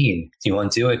morning routine. You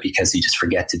won't do it because you just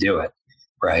forget to do it.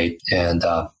 Right. And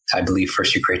I believe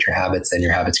first you create your habits, then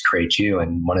your habits create you.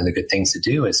 And one of the good things to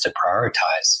do is to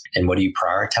prioritize. And what do you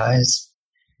prioritize?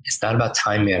 It's not about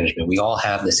time management. We all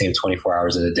have the same 24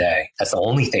 hours in a day. That's the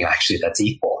only thing actually that's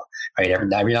equal, right?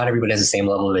 Not everybody has the same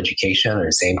level of education or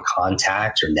the same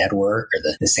contact or network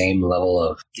or the same level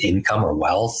of income or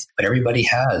wealth, but everybody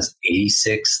has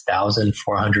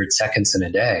 86,400 seconds in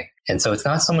a day. And so it's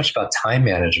not so much about time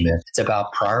management. It's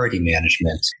about priority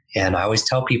management. And I always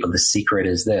tell people the secret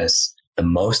is this: the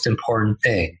most important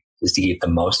thing is to keep the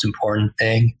most important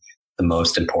thing the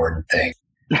most important thing.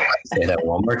 I'll say that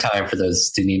one more time for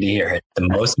those who need to hear it. The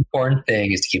most important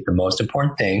thing is to keep the most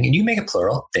important thing, and you make it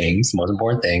plural, things, most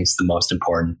important things, the most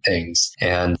important things.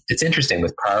 And it's interesting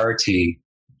with priority,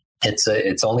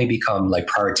 it's only become like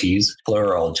priorities,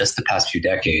 plural, just the past few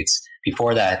decades.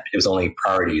 Before that, it was only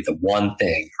priority, the one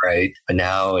thing, right? But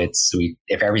now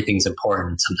if everything's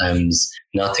important, sometimes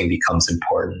nothing becomes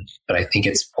important. But I think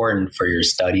it's important for your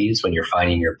studies when you're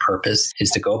finding your purpose is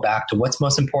to go back to what's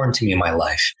most important to me in my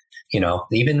life.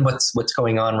 Even what's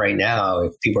going on right now,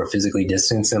 if people are physically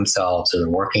distancing themselves or they're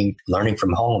working, learning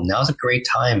from home, now's a great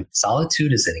time.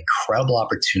 Solitude is an incredible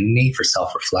opportunity for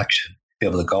self-reflection. Be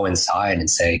able to go inside and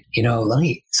say,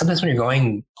 sometimes when you're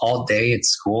going all day at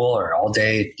school or all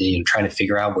day, trying to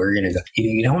figure out where you're going to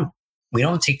go, we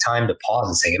don't take time to pause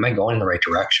and say, am I going in the right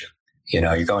direction?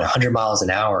 You're going 100 miles an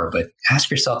hour, but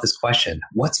ask yourself this question: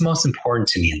 what's most important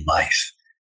to me in life?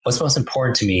 What's most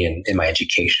important to me in my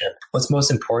education? What's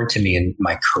most important to me in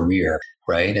my career,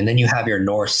 right? And then you have your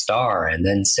North Star and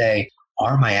then say,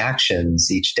 are my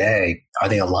actions each day, are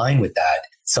they aligned with that?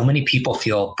 So many people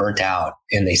feel burnt out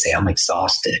and they say, I'm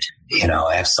exhausted.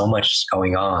 I have so much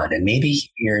going on. And maybe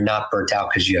you're not burnt out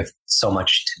because you have so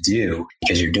much to do,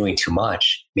 because you're doing too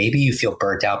much. Maybe you feel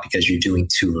burnt out because you're doing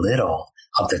too little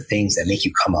of the things that make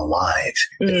you come alive,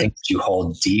 the things that you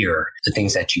hold dear, the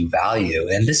things that you value.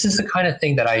 And this is the kind of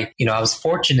thing that I was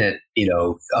fortunate,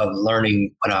 of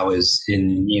learning when I was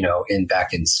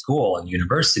back in school and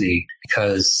university,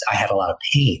 because I had a lot of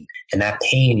pain. And that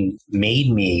pain made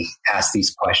me ask these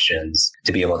questions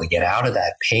to be able to get out of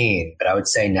that pain. But I would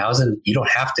say you don't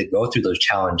have to go through those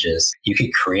challenges. You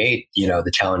could create,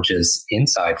 the challenges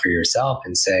inside for yourself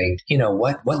and saying,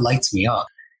 what lights me up?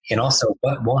 And also,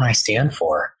 what won't I stand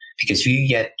for? Because you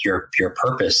get your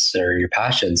purpose or your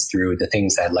passions through the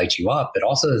things that light you up, but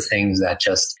also the things that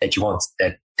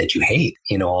you hate,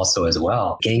 also as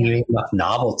well. Getting you enough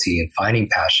novelty and finding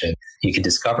passion, you can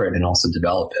discover it and also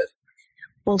develop it.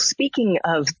 Well, speaking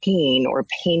of pain or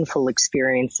painful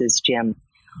experiences, Jim,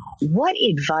 what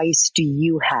advice do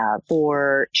you have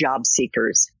for job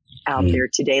seekers out there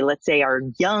today? Let's say our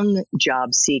young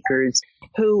job seekers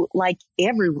who, like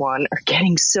everyone, are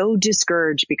getting so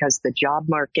discouraged because the job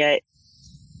market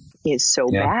is so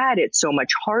bad. It's so much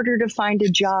harder to find a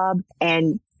job.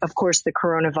 And of course, the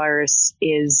coronavirus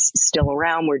is still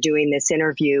around. We're doing this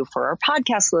interview for our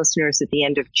podcast listeners at the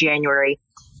end of January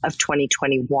of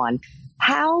 2021.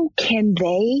 How can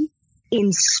they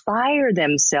inspire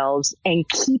themselves and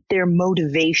keep their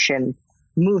motivation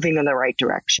moving in the right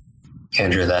direction?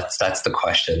 Andrea, that's the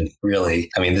question, really.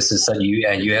 I mean, this is you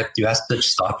asked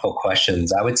such thoughtful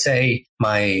questions. I would say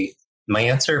my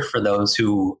answer for those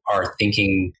who are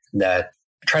thinking that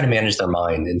try to manage their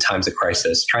mind in times of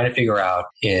crisis, trying to figure out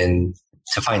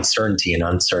to find certainty and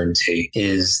uncertainty,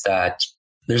 is that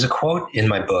there's a quote in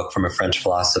my book from a French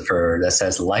philosopher that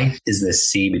says, life is the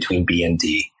C between B and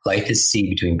D. Life is C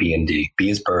between B and D. B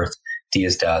is birth, D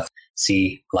is death,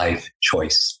 C, life,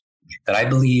 choice. That I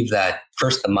believe that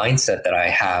first, the mindset that I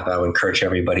have, I would encourage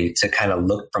everybody to kind of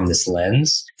look from this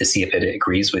lens to see if it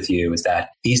agrees with you, is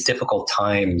that these difficult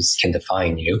times can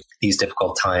define you. These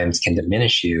difficult times can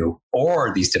diminish you,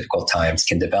 or these difficult times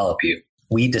can develop you.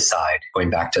 We decide, going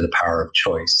back to the power of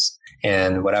choice.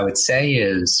 And what I would say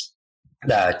is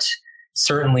that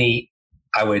certainly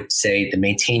I would say to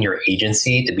maintain your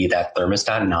agency, to be that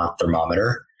thermostat, not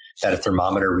thermometer, that a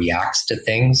thermometer reacts to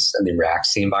things and it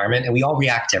reacts to the environment. And we all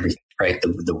react to everything, right?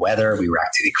 The weather, we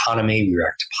react to the economy, we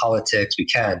react to politics, we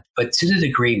can. But to the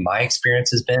degree my experience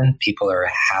has been, people are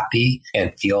happy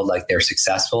and feel like they're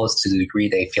successful is to the degree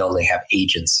they feel they have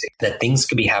agency. That things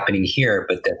could be happening here,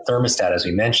 but the thermostat, as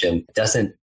we mentioned,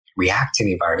 doesn't react to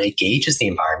the environment. It gauges the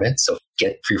environment. So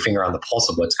get your finger on the pulse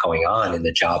of what's going on in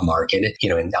the job market,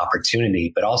 in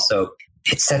opportunity, but also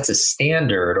it sets a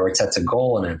standard or it sets a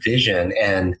goal and a vision,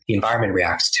 and the environment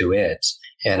reacts to it.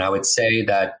 And I would say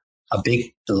that a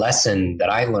big lesson that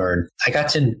I learned, I got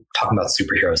to talk about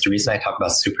superheroes. The reason I talk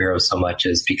about superheroes so much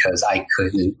is because I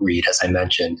couldn't read, as I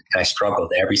mentioned, and I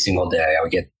struggled every single day. I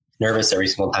would get nervous every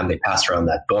single time they passed around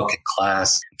that book in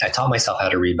class. I taught myself how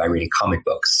to read by reading comic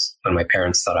books when my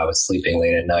parents thought I was sleeping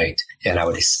late at night, and I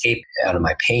would escape out of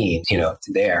my pain,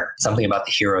 there. Something about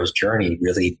the hero's journey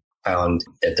really found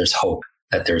that there's hope,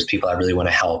 that there's people I really want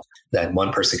to help, that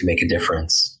one person can make a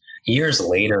difference. Years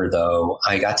later, though,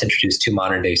 I got to introduce two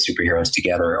modern day superheroes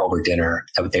together over dinner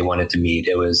that they wanted to meet.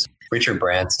 It was Richard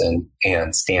Branson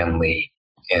and Stan Lee.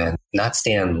 And not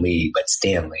Stan Lee, but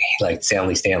Stanley, like Stan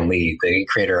Lee, the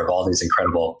creator of all these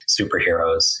incredible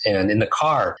superheroes. And in the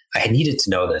car, I needed to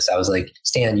know this. I was like,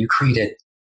 Stan, you created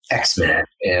X-Men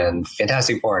and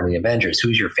Fantastic Four and the Avengers.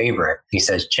 Who's your favorite? And he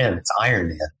says, Jim, it's Iron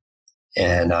Man.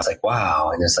 And I was like,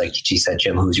 wow. And it's like, she said,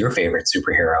 Jim, who's your favorite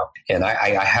superhero? And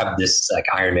I have this like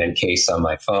Iron Man case on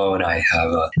my phone. I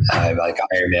have like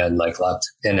Iron Man like left.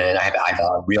 And then I have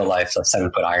a real life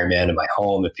 7-foot Iron Man in my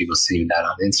home if people see that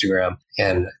on Instagram.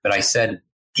 But he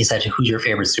said, who's your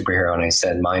favorite superhero? And I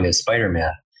said, mine is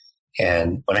Spider-Man.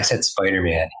 And when I said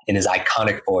Spider-Man in his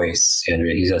iconic voice, and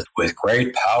he says, with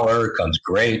great power comes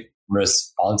great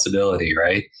responsibility,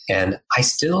 right? And I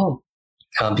still,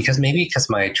 because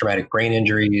my traumatic brain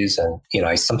injuries and,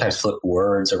 I sometimes flip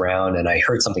words around and I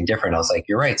heard something different. I was like,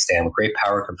 you're right, Stan, with great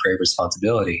power comes great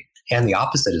responsibility. And the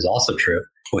opposite is also true.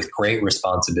 With great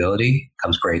responsibility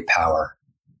comes great power.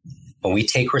 When we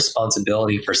take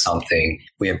responsibility for something,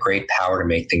 we have great power to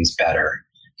make things better.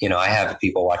 I have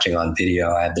people watching on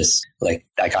video. I have this,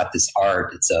 I got this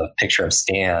art. It's a picture of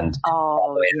Stan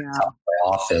all the way to the top of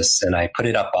my office. And I put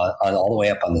it up all the way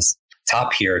up on this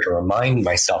top here to remind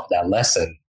myself of that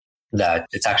lesson, that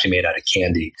it's actually made out of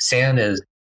candy. Stan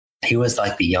he was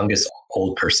like the youngest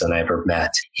old person I ever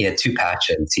met. He had two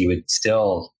passions. He would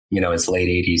still, his late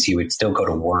 80s, he would still go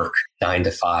to work 9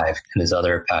 to 5. And his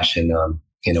other passion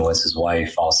was his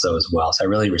wife also as well. So I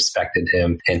really respected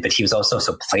him. But he was also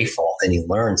so playful and he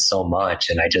learned so much.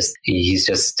 And I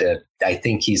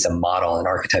think he's a model, an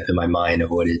archetype in my mind of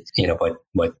what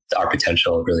our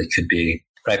potential really could be.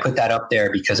 But I put that up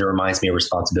there because it reminds me of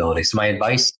responsibility. So my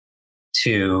advice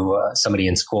to somebody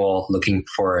in school looking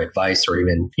for advice, or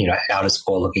even, out of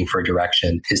school looking for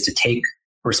direction, is to take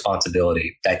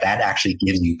responsibility. That actually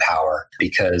gives you power,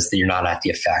 because you're not at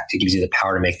the effect. It gives you the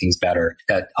power to make things better.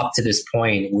 That up to this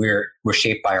point, we're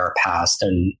shaped by our past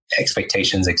and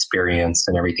expectations, experience,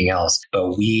 and everything else.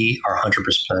 But we are 100%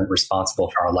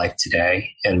 responsible for our life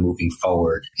today and moving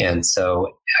forward. And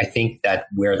so I think that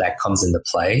where that comes into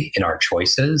play in our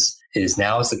choices is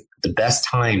now is the best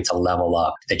time to level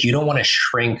up, that you don't want to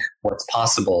shrink what's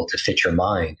possible to fit your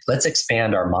mind. Let's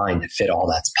expand our mind to fit all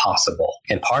that's possible.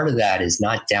 And part of that is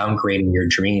not downgrading your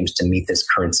dreams to meet this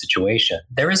current situation.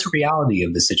 There is a reality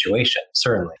of the situation,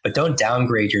 certainly, but don't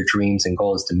downgrade your dreams and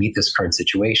goals to meet this current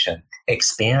situation.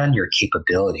 Expand your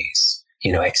capabilities.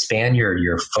 Expand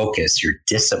your focus, your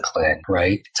discipline,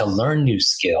 right? To learn new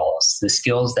skills, the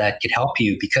skills that could help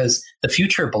you, because the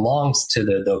future belongs to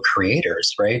the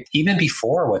creators, right? Even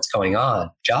before what's going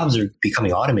on, jobs are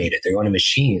becoming automated. They're going to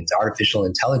machines, artificial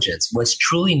intelligence. What's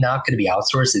truly not going to be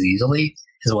outsourced as easily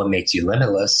is what makes you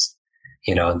limitless,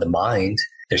 the mind.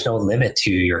 There's no limit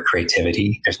to your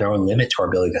creativity. There's no limit to our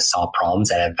ability to solve problems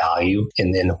that add value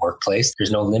in the workplace.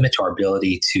 There's no limit to our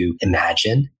ability to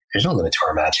imagine. There's no limit to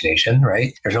our imagination,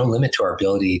 right? There's no limit to our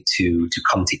ability to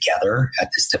come together at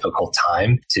this difficult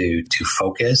time, to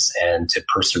focus and to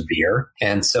persevere.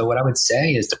 And so what I would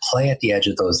say is to play at the edge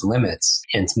of those limits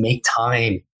and to make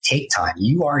time. Take time.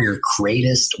 You are your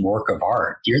greatest work of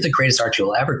art. You're the greatest art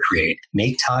you'll ever create.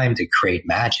 Make time to create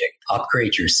magic.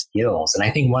 Upgrade your skills. And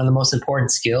I think one of the most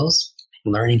important skills,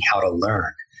 learning how to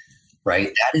learn. Right?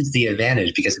 That is the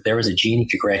advantage, because if there was a genie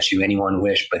could grant you any one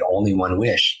wish, but only one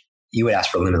wish, you would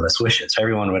ask for limitless wishes.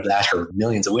 Everyone would ask for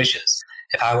millions of wishes.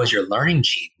 If I was your learning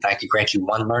genie, I could grant you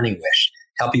one learning wish,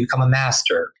 help you become a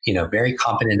master, very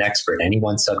competent expert, any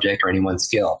one subject or any one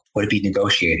skill. Would it be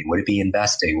negotiating? Would it be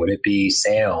investing? Would it be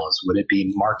sales? Would it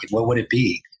be market? What would it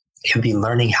be? It would be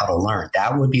learning how to learn.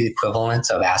 That would be the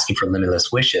equivalent of asking for limitless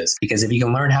wishes, because if you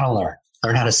can learn how to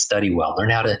learn how to study well, learn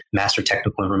how to master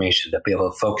technical information, to be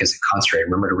able to focus and concentrate,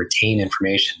 remember to retain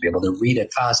information, be able to read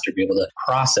it faster, be able to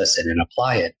process it and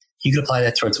apply it. You could apply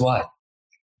that towards what?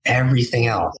 Everything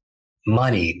else.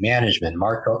 Money, management,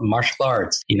 martial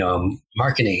arts,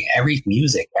 marketing,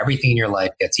 music, everything in your life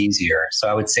gets easier. So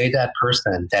I would say to that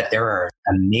person that there are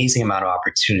an amazing amount of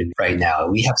opportunity right now.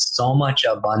 We have so much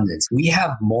abundance. We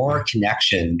have more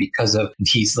connection because of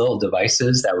these little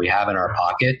devices that we have in our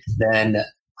pocket than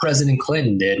President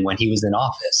Clinton did when he was in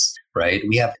office, right?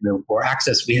 We have more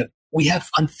access. We have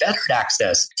unfettered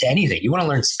access to anything. You want to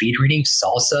learn speed reading,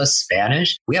 salsa,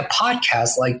 Spanish? We have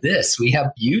podcasts like this. We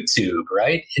have YouTube,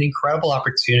 right? An incredible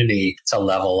opportunity to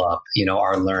level up,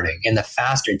 our learning. And the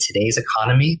faster in today's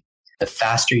economy, the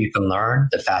faster you can learn,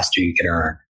 the faster you can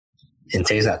earn. In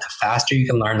today's the faster you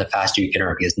can learn, the faster you can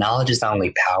earn, because knowledge is not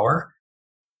only power,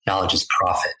 knowledge is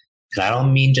profit. And I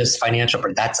don't mean just financial,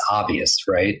 but that's obvious,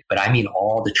 right? But I mean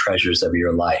all the treasures of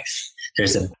your life.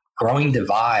 There's a growing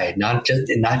divide, not just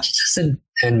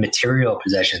in material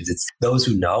possessions. It's those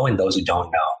who know and those who don't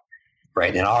know,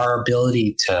 right? And our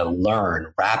ability to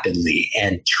learn rapidly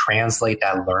and translate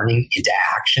that learning into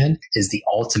action is the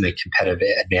ultimate competitive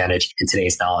advantage in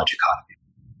today's knowledge economy.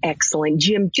 Excellent.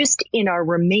 Jim, just in our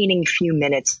remaining few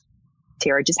minutes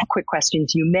here, I just have quick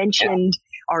questions. You mentioned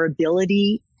our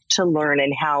ability to learn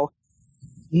and how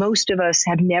most of us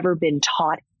have never been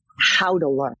taught how to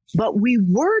learn, but we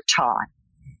were taught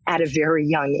at a very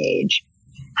young age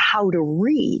how to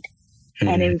read.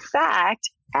 And in fact,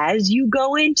 as you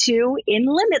go into in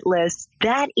Limitless,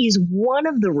 that is one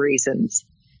of the reasons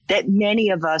that many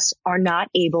of us are not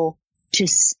able to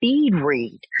speed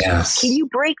read. Yes. Can you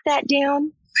break that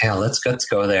down? Yeah, let's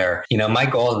go there. My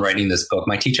goal in writing this book,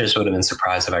 my teachers would have been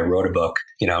surprised if I wrote a book,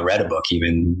 read a book,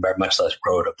 even much less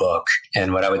wrote a book.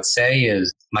 And what I would say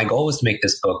is my goal was to make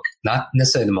this book not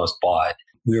necessarily the most bought.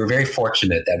 We were very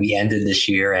fortunate that we ended this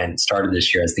year and started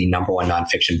this year as the number one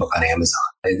nonfiction book on Amazon.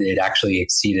 It actually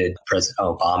exceeded President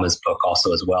Obama's book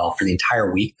also as well for the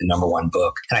entire week, the number one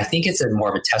book. And I think it's more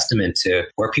of a testament to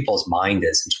where people's mind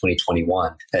is in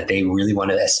 2021, that they really want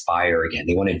to aspire again.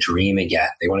 They want to dream again.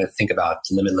 They want to think about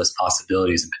limitless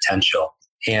possibilities and potential.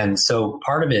 And so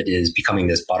part of it is becoming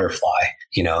this butterfly,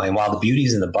 and while the beauty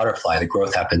is in the butterfly, the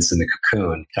growth happens in the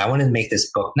cocoon. And I wanted to make this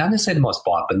book not necessarily the most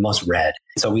bought, but the most read.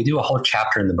 So we do a whole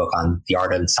chapter in the book on the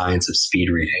art and science of speed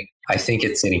reading. I think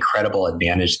it's an incredible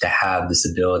advantage to have this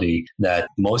ability that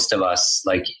most of us,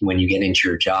 like when you get into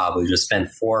your job, we just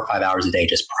spend 4 or 5 hours a day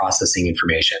just processing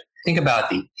information. Think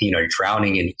about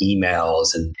drowning in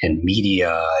emails and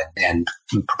media and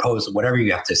propose whatever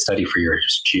you have to study for your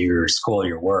school,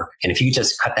 your work. And if you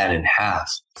just cut that in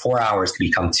half, 4 hours could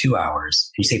become 2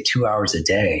 hours. You save 2 hours a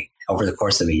day over the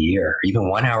course of a year, even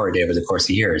 1 hour a day over the course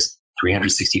of years,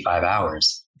 365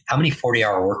 hours. How many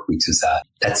 40-hour work weeks is that?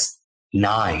 That's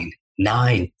 9.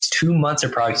 2 months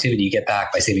of productivity you get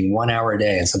back by saving 1 hour a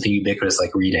day on something ubiquitous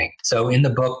like reading. So in the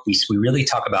book, we really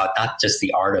talk about not just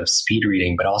the art of speed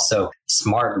reading, but also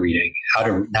smart reading, how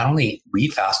to not only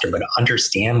read faster, but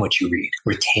understand what you read,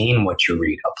 retain what you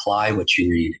read, apply what you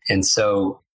read. And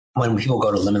so when people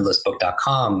go to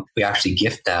limitlessbook.com, we actually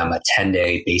gift them a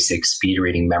 10-day basic speed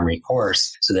reading memory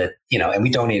course so that, and we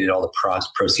donated all the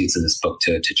proceeds of this book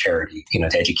to charity, to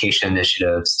education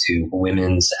initiatives, to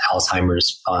women's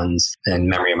Alzheimer's funds, and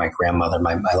memory of my grandmother.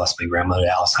 I lost my grandmother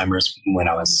to Alzheimer's when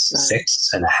I was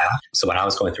 6.5. So when I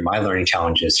was going through my learning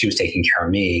challenges, she was taking care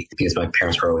of me because my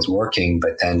parents were always working,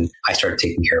 but then I started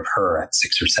taking care of her at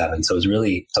 6 or 7. So it was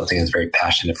really something that's very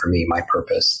passionate for me, my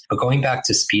purpose. But going back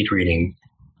to speed reading,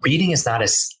 reading is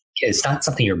it's not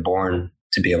something you're born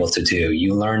to be able to do.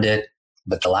 You learned it,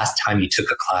 but the last time you took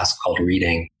a class called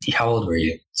reading, how old were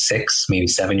you? 6, maybe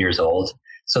 7 years old.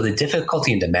 So the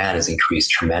difficulty and demand has increased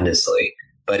tremendously.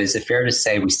 But is it fair to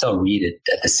say we still read it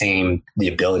at the same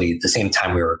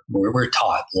time we were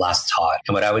taught, last taught?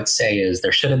 And what I would say is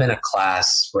there should have been a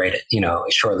class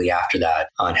shortly after that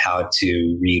on how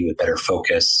to read with better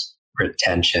focus,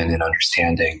 retention, and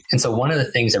understanding. And so one of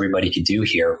the things everybody could do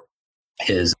here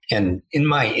and in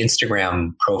my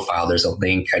Instagram profile, there's a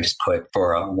link I just put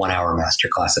for a 1-hour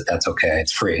masterclass, if that's okay.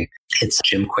 It's free. It's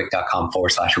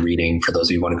jimquick.com/reading for those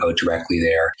of you who want to go directly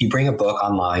there. You bring a book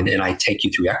online and I take you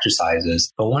through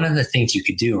exercises. But one of the things you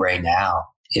could do right now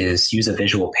is use a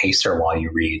visual pacer while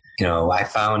you read. I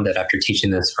found that after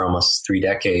teaching this for almost 3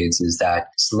 decades is that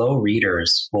slow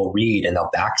readers will read and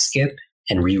they'll backskip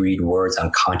and reread words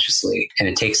unconsciously. And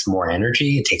it takes more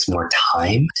energy, it takes more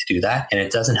time to do that, and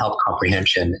it doesn't help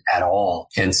comprehension at all.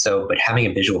 And so, but having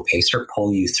a visual pacer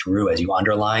pull you through as you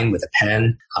underline with a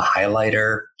pen, a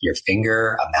highlighter, your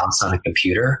finger, a mouse on a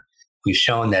computer, we've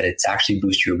shown that it's actually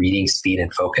boosts your reading speed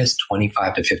and focus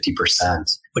 25 to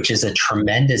 50%, which is a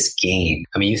tremendous gain.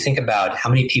 I mean, you think about how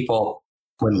many people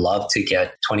would love to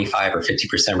get 25 or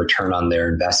 50% return on their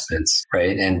investments,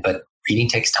 right? But reading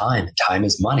takes time. Time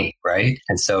is money, right?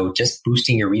 And so just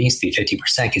boosting your reading speed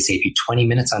 50% can save you 20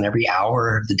 minutes on every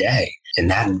hour of the day. And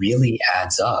that really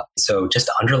adds up. So just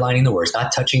underlining the words,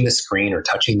 not touching the screen or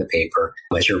touching the paper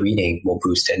as you're reading will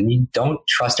boost it. And you don't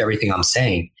trust everything I'm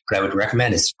saying. What I would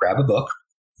recommend is grab a book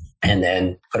and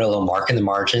then put a little mark in the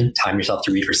margin, time yourself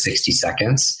to read for 60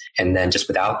 seconds. And then just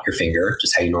without your finger,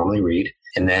 just how you normally read.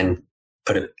 And then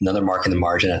put another mark in the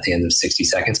margin at the end of 60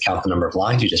 seconds, count the number of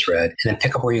lines you just read, and then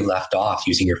pick up where you left off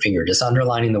using your finger, just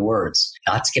underlining the words,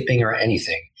 not skipping or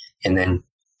anything. And then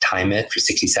time it for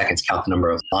 60 seconds, count the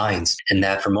number of lines. And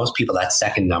that for most people, that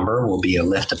second number will be a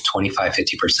lift of 25,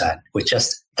 50% with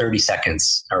just 30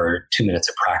 seconds or 2 minutes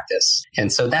of practice.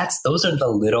 And so those are the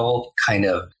little kind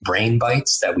of brain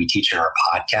bites that we teach in our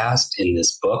podcast. In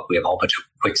this book, we have a whole bunch of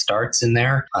quick starts in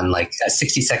there on like a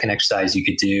 60-second exercise you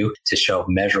could do to show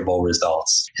measurable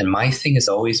results. And my thing has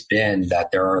always been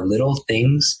that there are little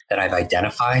things that I've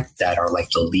identified that are like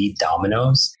the lead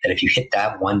dominoes, that if you hit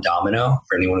that one domino,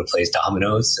 for anyone who plays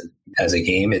dominoes as a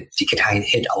game, you can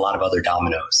hit a lot of other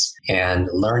dominoes. And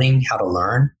learning how to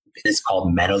learn, it's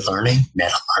called meta-learning.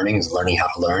 Meta-learning is learning how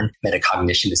to learn.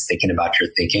 Metacognition is thinking about your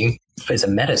thinking. It's a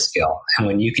meta skill. And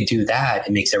when you can do that,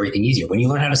 it makes everything easier. When you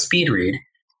learn how to speed read,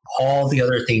 all the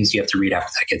other things you have to read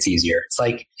after that gets easier. It's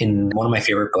like in one of my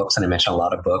favorite books, and I mentioned a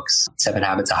lot of books, 7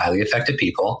 Habits of Highly Effective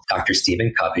People, Dr.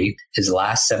 Stephen Covey, his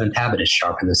last 7th habit is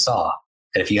sharpen the saw.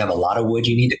 That if you have a lot of wood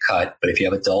you need to cut, but if you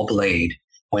have a dull blade,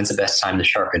 when's the best time to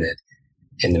sharpen it?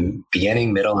 In the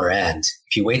beginning, middle, or end.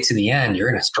 If you wait to the end, you're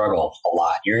going to struggle a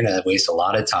lot. You're going to waste a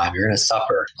lot of time. You're going to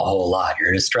suffer a whole lot. You're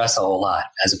going to stress a whole lot,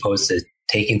 as opposed to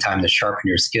taking time to sharpen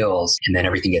your skills, and then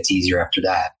everything gets easier after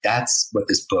that. That's what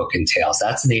this book entails.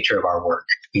 That's the nature of our work.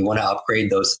 We want to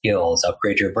upgrade those skills,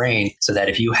 upgrade your brain, so that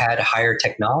if you had higher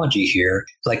technology here,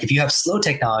 like if you have slow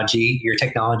technology, your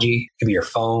technology could be your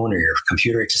phone or your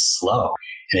computer, it's just slow.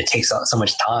 And it takes so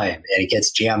much time and it gets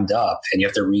jammed up and you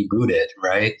have to reboot it,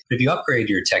 right? But if you upgrade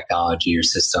your technology, your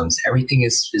systems, everything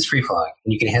is free flowing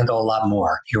and you can handle a lot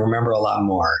more. You remember a lot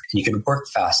more and you can work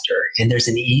faster and there's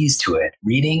an ease to it.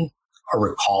 Reading are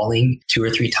recalling 2 or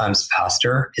 3 times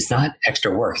faster, it's not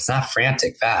extra work. It's not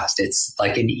frantic fast. It's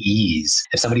like an ease.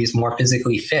 If somebody is more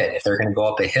physically fit, if they're going to go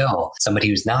up a hill, somebody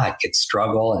who's not could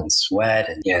struggle and sweat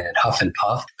and huff and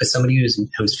puff. But somebody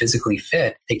who's physically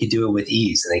fit, they can do it with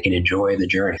ease and they can enjoy the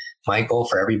journey. My goal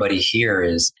for everybody here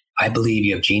is I believe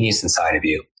you have genius inside of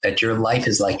you, that your life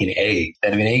is like an egg,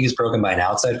 that if an egg is broken by an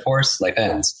outside force, life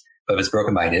ends. But if it's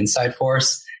broken by an inside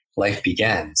force, life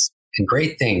begins. And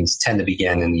great things tend to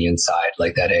begin in the inside,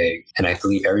 like that egg. And I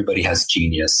believe everybody has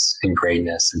genius and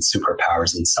greatness and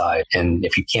superpowers inside. And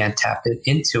if you can't tap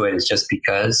into it, it's just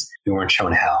because we weren't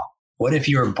shown how. What if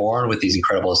you were born with these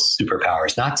incredible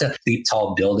superpowers, not to leap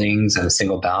tall buildings in a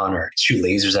single bound or shoot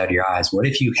lasers out of your eyes? What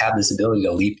if you have this ability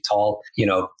to leap tall,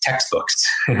 textbooks,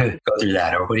 go through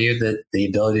that? Or what if you have the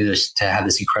ability to have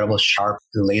this incredible sharp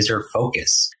laser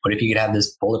focus? What if you could have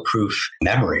this bulletproof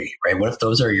memory, right? What if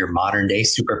those are your modern day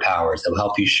superpowers that will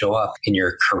help you show up in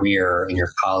your career, in your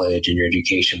college, in your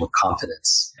education with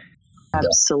confidence?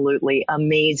 Absolutely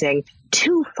amazing.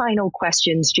 2 final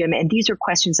questions, Jim, and these are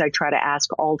questions I try to ask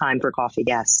all time for coffee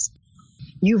guests.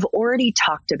 You've already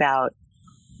talked about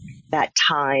that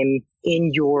time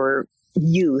in your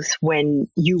youth when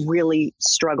you really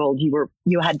struggled.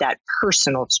 You had that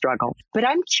personal struggle. But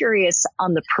I'm curious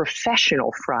on the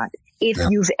professional front, if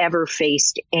you've ever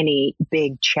faced any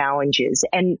big challenges.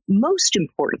 And most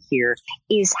important here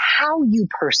is how you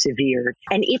persevered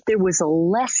and if there was a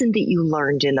lesson that you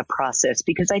learned in the process,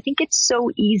 because I think it's so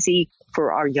easy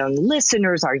for our young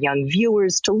listeners, our young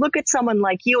viewers to look at someone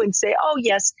like you and say, oh,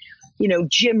 yes,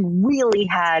 Jim really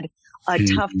had a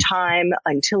tough time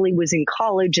until he was in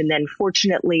college. And then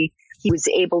fortunately, he was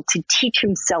able to teach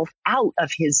himself out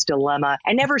of his dilemma.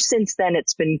 And ever since then,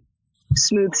 it's been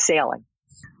smooth sailing.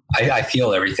 I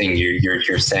feel everything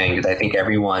you're saying, because I think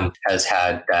everyone has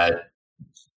had that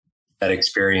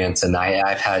experience, and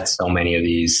I've had so many of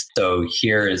these. So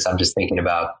I'm just thinking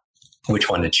about which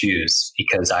one to choose,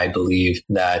 because I believe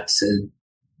that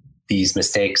these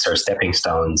mistakes are stepping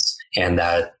stones, and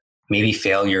that maybe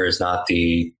failure is not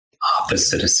the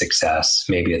opposite of success.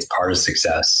 Maybe it's part of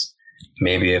success.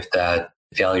 Maybe if that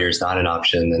failure is not an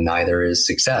option, then neither is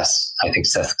success. I think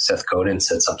Seth Godin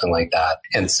said something like that.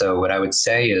 And so what I would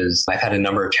say is I've had a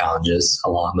number of challenges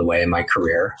along the way in my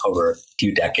career over a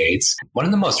few decades. One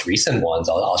of the most recent ones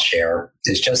I'll share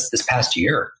is just this past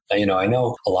year. I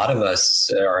know a lot of us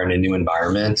are in a new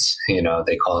environment.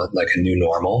 They call it like a new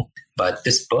normal. But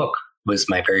this book was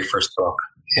my very first book.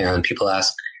 And people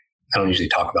ask, I don't usually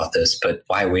talk about this, but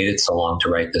why I waited so long to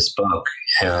write this book.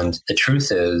 And the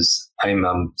truth is,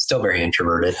 I'm still very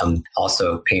introverted. I'm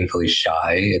also painfully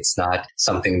shy. It's not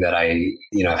something that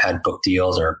I've had book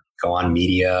deals or go on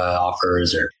media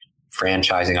offers or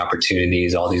franchising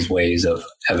opportunities, all these ways of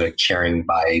sharing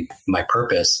my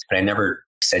purpose. But I never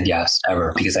said yes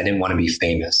ever, because I didn't want to be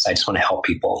famous. I just want to help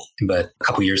people. But a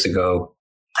couple of years ago,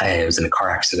 I was in a car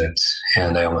accident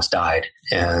and I almost died,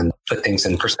 and put things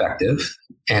in perspective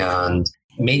and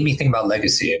made me think about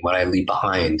legacy and what I leave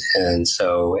behind. And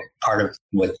so part of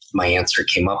what my answer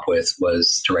came up with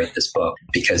was to write this book,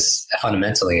 because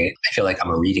fundamentally I feel like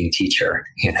I'm a reading teacher,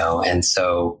 and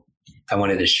so I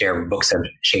wanted to share books that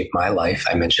shaped my life.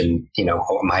 I mentioned,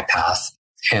 my path,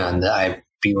 and I'd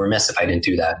be remiss if I didn't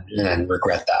do that and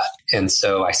regret that. And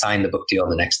so I signed the book deal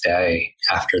the next day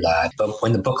after that. But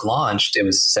when the book launched, it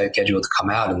was scheduled to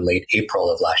come out in late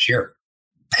April of last year.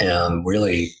 And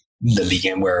really the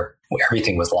beginning where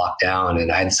everything was locked down,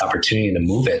 and I had this opportunity to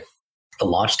move the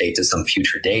launch date to some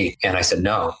future date. And I said,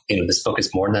 no, this book is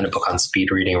more than a book on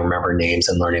speed reading, remember names,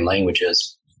 and learning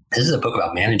languages. This is a book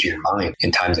about managing your mind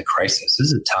in times of crisis.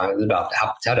 This is about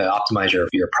how to optimize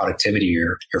your productivity,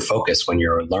 your focus when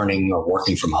you're learning or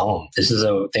working from home. This is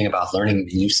a thing about learning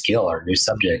a new skill or a new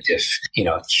subject if,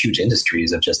 huge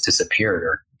industries have just disappeared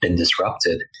or been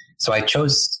disrupted. So I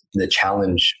chose, the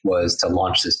challenge was to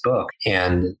launch this book.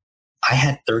 And I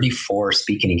had 34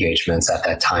 speaking engagements at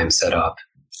that time set up.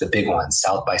 The big ones,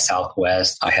 South by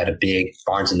Southwest. I had a big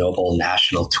Barnes & Noble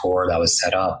national tour that was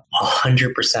set up.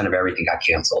 100% of everything got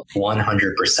canceled.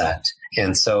 100%.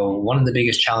 And so one of the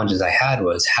biggest challenges I had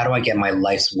was, how do I get my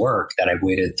life's work that I've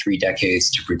waited 3 decades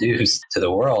to produce to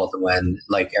the world when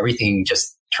everything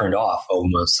just turned off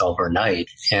almost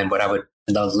overnight? And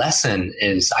the lesson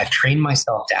is I've trained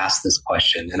myself to ask this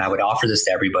question, and I would offer this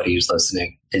to everybody who's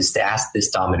listening, is to ask this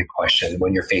dominant question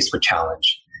when you're faced with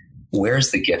challenge.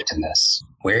 Where's the gift in this?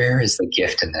 Where is the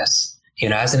gift in this?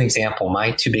 As an example,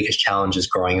 my 2 biggest challenges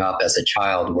growing up as a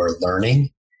child were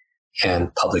learning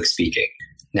and public speaking.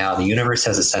 Now, the universe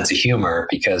has a sense of humor,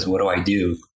 because what do I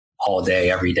do all day,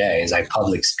 every day, is I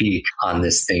public speak on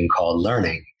this thing called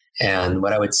learning. And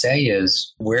what I would say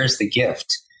is, where's the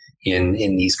gift in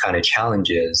these kind of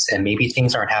challenges? And maybe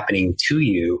things aren't happening to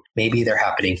you. Maybe they're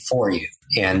happening for you.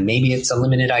 And maybe it's a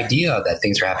limited idea that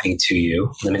things are happening to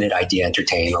you, limited idea,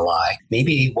 entertaining a lie.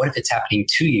 Maybe what if it's happening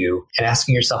to you, and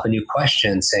asking yourself a new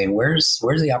question saying, where's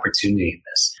the opportunity in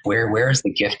this? Where is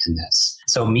the gift in this?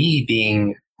 So me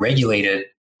being regulated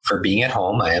for being at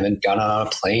home, I haven't gone on a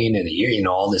plane in a year,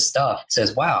 all this stuff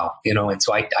says, wow, and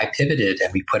so I pivoted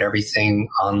and we put everything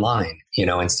online.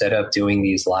 Instead of doing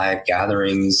these live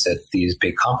gatherings at these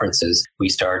big conferences, we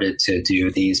started to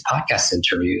do these podcast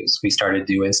interviews. We started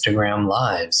to do Instagram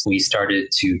lives. We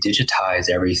started to digitize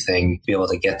everything, be able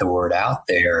to get the word out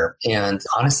there. And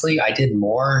honestly, I did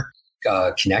more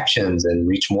connections and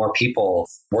reach more people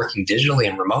working digitally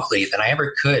and remotely than I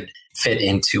ever could fit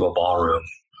into a ballroom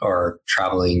or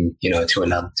traveling,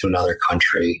 to another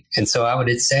country. And so I would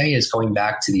say is going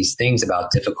back to these things about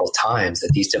difficult times,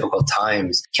 that these difficult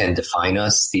times can define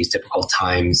us, these difficult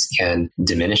times can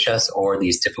diminish us, or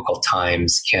these difficult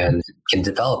times can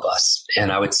develop us.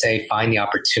 And I would say find the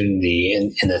opportunity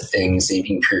in the things in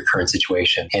your current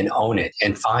situation and own it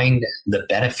and find the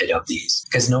benefit of these.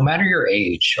 Because no matter your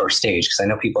age or stage, because I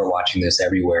know people are watching this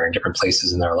everywhere in different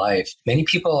places in their life, many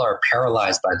people are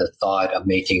paralyzed by the thought of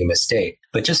making a mistake.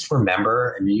 But just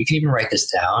remember, and you can even write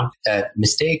this down, that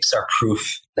mistakes are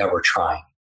proof that we're trying,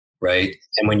 right?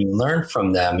 And when you learn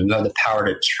from them, they have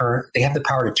the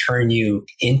power to turn you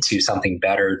into something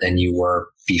better than you were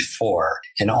before.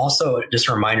 And also just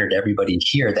a reminder to everybody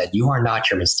here that you are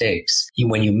not your mistakes.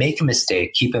 When you make a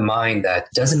mistake, keep in mind that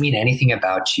it doesn't mean anything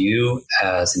about you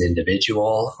as an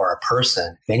individual or a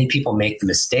person. Many people make the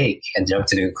mistake and jump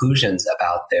to the conclusions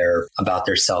about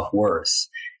their self-worth.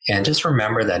 And just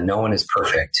remember that no one is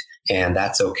perfect, and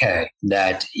that's okay.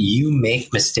 That you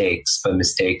make mistakes, but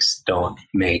mistakes don't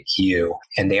make you.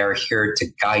 And they are here to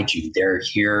guide you. They're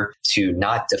here to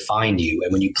not define you.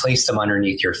 And when you place them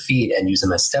underneath your feet and use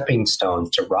them as stepping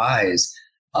stones to rise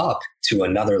up to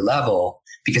another level,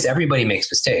 because everybody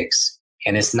makes mistakes.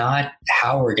 And it's not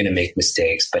how we're going to make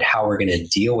mistakes, but how we're going to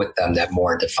deal with them that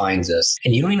more defines us.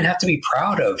 And you don't even have to be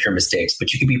proud of your mistakes,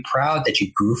 but you can be proud that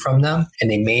you grew from them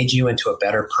and they made you into a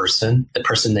better person, the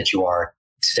person that you are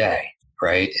today,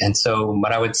 right? And so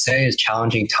what I would say is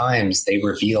challenging times, they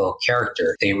reveal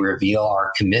character. They reveal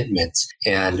our commitment.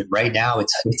 And right now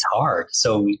it's hard.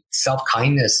 So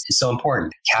self-kindness is so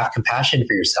important. Have compassion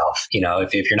for yourself.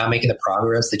 If you're not making the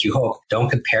progress that you hope, don't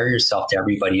compare yourself to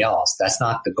everybody else. That's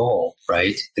not the goal,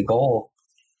 right? The goal,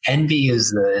 envy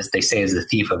is as they say, is the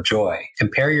thief of joy.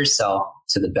 Compare yourself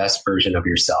to the best version of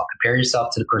yourself. Compare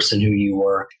yourself to the person who you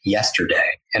were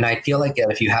yesterday. And I feel like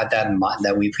if you had that in mind,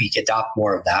 that we could adopt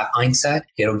more of that mindset,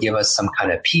 it'll give us some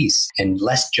kind of peace and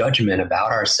less judgment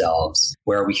about ourselves,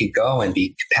 where we could go and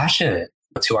be compassionate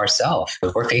to ourselves.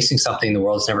 We're facing something the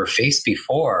world's never faced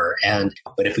before.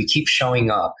 But if we keep showing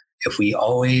up, if we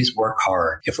always work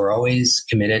hard, if we're always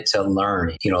committed to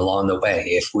learn, along the way,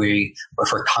 if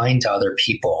we're kind to other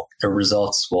people, the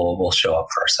results will show up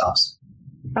for ourselves.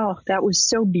 Oh, that was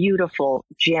so beautiful,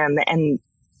 Jim. And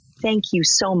thank you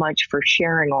so much for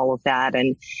sharing all of that.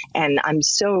 And I'm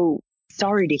so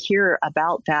sorry to hear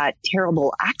about that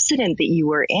terrible accident that you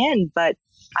were in. But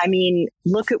I mean,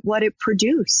 look at what it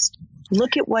produced.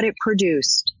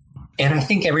 And I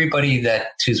think everybody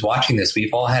who's watching this,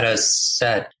 we've all had a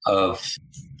set of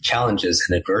challenges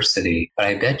and adversity. But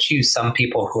I bet you some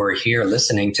people who are here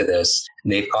listening to this,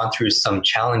 they've gone through some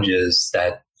challenges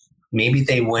that maybe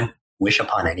they wouldn't wish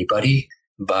upon anybody,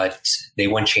 but they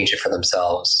wouldn't change it for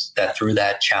themselves. That through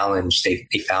that challenge, they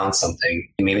found something.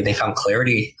 Maybe they found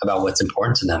clarity about what's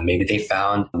important to them. Maybe they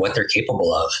found what they're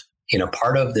capable of.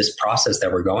 Part of this process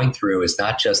that we're going through is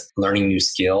not just learning new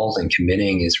skills and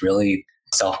committing, is really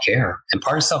self-care. And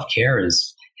part of self-care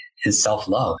is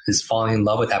self-love, is falling in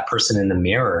love with that person in the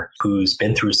mirror who's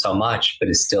been through so much, but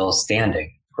is still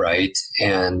standing. Right.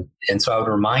 And so I would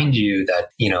remind you that,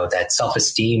 that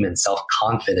self-esteem and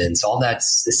self-confidence, all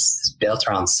that's built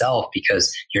around self,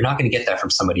 because you're not going to get that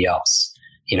from somebody else.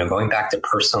 Going back to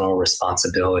personal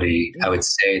responsibility, I would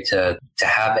say to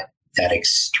have that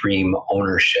extreme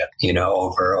ownership,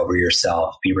 over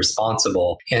yourself, be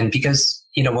responsible. And because,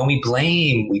 when we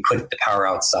blame, we put the power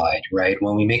outside, right?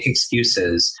 When we make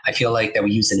excuses, I feel like that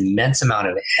we use an immense amount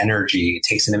of energy. It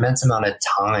takes an immense amount of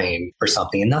time for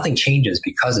something, and nothing changes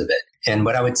because of it. And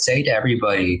what I would say to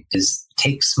everybody is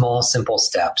take small, simple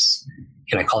steps.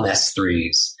 And I call them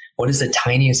S3s. What is the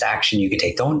tiniest action you can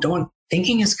take? Don't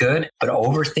thinking is good, but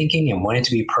overthinking and wanting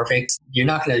to be perfect, you're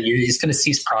just going to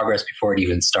cease progress before it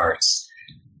even starts.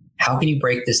 How can you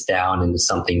break this down into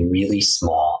something really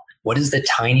small? What is the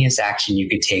tiniest action you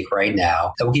could take right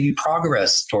now that will give you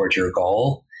progress towards your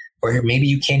goal, or maybe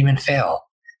you can't even fail?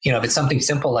 If it's something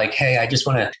simple like, hey, I just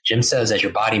want to, Jim says, as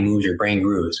your body moves, your brain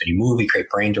grooves. When you move, you create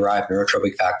brain-derived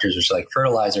neurotropic factors, which are like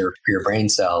fertilizer for your brain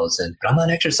cells. But I'm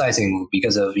not exercising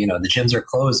because of, the gyms are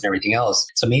closed and everything else.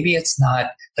 So maybe it's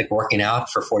not like working out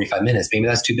for 45 minutes. Maybe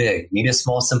that's too big. Maybe a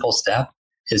small, simple step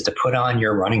is to put on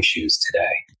your running shoes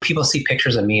today. People see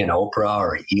pictures of me and Oprah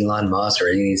or Elon Musk or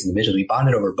any of these individuals. We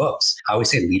bonded over books. I always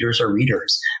say leaders are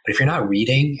readers. But if you're not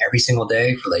reading every single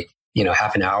day for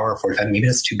half an hour or 45, maybe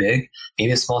that's too big.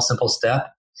 Maybe a small, simple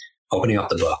step, opening up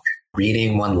the book,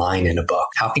 reading one line in a book.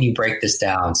 How can you break this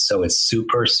down so it's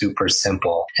super, super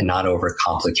simple and not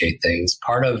overcomplicate things?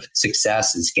 Part of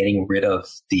success is getting rid of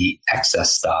the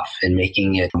excess stuff and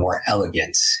making it more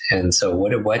elegant. And so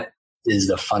what is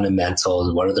the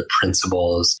fundamentals? What are the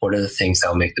principles? What are the things that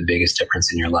will make the biggest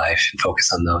difference in your life? And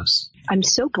focus on those. I'm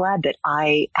so glad that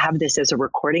I have this as a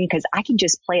recording because I can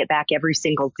just play it back every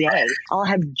single day. I'll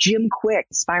have Jim Kwik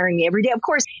inspiring every day. Of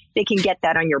course, they can get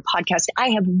that on your podcast. I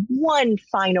have one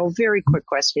final, very quick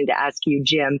question to ask you,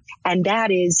 Jim. And that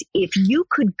is, if you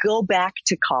could go back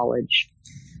to college,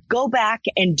 go back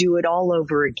and do it all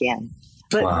over again,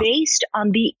 but based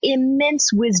on the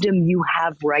immense wisdom you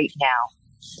have right now,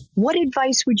 what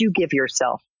advice would you give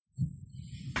yourself?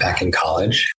 Back in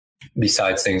college,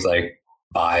 besides things like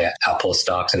buy Apple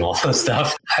stocks and all those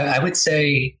stuff, I would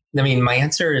say, my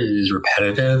answer is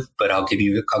repetitive, but I'll give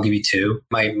you two.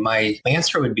 My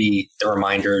answer would be the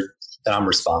reminder that I'm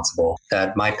responsible,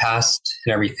 that my past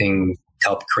and everything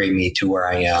helped create me to where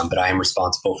I am, but I am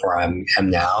responsible for where I am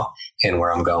now and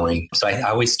where I'm going. So I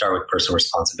always start with personal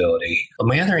responsibility. But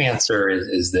my other answer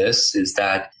is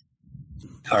that,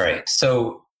 all right,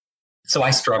 so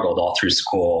I struggled all through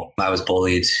school. I was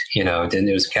bullied,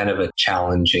 it was kind of a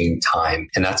challenging time.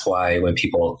 And that's why when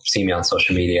people see me on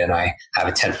social media and I have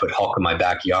a 10-foot Hulk in my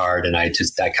backyard and I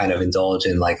kind of indulge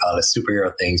in like a lot of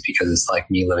superhero things because it's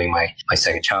like me living my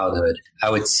second childhood, I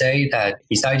would say that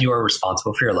besides you are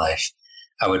responsible for your life,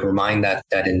 I would remind that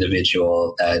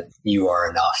individual that you are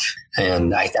enough.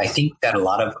 And I think that a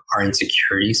lot of our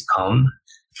insecurities come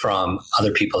from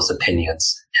other people's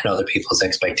opinions and other people's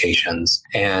expectations.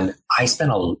 And I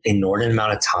spent an inordinate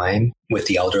amount of time with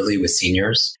the elderly, with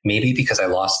seniors, maybe because I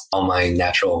lost all my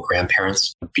natural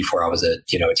grandparents before I was a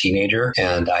teenager.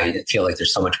 And I feel like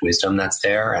there's so much wisdom that's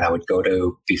there. And I would go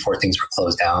to, before things were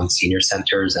closed down, senior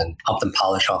centers and help them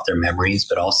polish off their memories.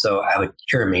 But also I would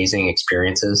hear amazing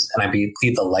experiences. And I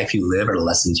believe the life you live are the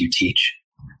lessons you teach.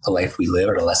 The life we live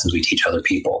are the lessons we teach other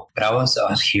people. But I also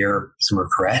hear some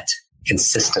regret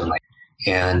consistently.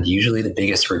 And usually the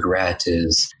biggest regret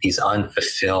is these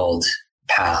unfulfilled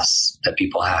pasts that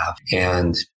people have.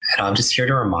 And I'm just here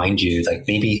to remind you, like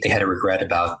maybe they had a regret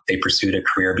about they pursued a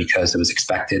career because it was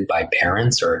expected by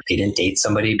parents, or they didn't date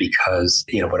somebody because,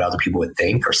 what other people would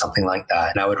think or something like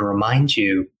that. And I would remind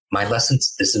you, this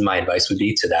is my advice would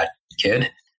be to that kid,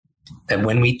 that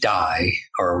when we die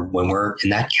or when we're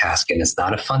in that casket, it's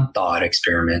not a fun thought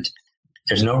experiment.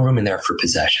 There's no room in there for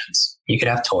possessions. You could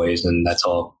have toys and that's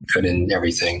all good and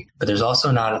everything, but there's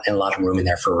also not a lot of room in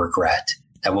there for regret.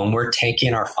 That when we're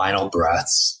taking our final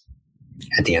breaths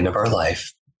at the end of our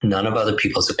life, none of other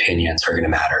people's opinions are going to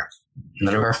matter.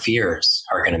 None of our fears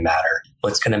are going to matter.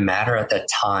 What's going to matter at that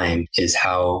time is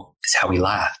how we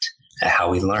laughed, how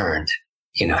we learned,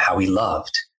 how we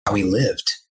loved, how we lived.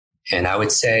 And I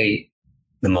would say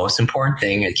the most important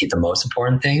thing, and keep the most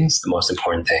important things,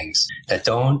 that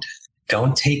don't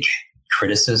take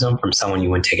criticism from someone you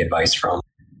wouldn't take advice from,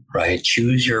 right?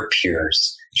 Choose your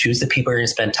peers. Choose the people you're going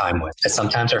to spend time with. And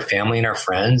sometimes our family and our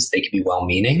friends, they can be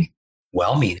well-meaning.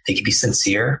 They can be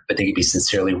sincere, but they can be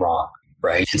sincerely wrong,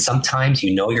 right? And sometimes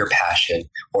your passion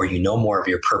or more of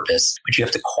your purpose, but you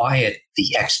have to quiet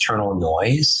the external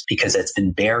noise because it's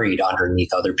been buried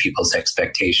underneath other people's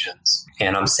expectations.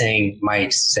 And I'm saying my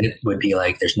sit would be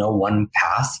like, there's no one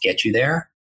path to get you there,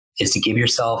 is to give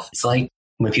yourself, it's like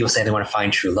when people say they want to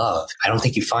find true love. I don't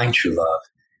think you find true love.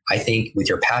 I think with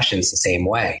your passion, it's the same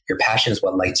way. Your passion is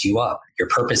what lights you up. Your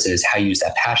purpose is how you use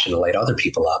that passion to light other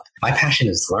people up. My passion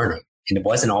is learning. And it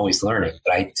wasn't always learning,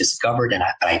 but I discovered and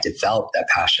I developed that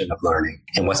passion of learning.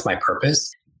 And what's my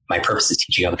purpose? My purpose is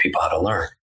teaching other people how to learn.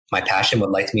 My passion,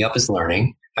 what lights me up, is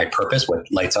learning. My purpose, what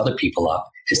lights other people up,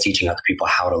 is teaching other people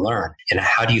how to learn. And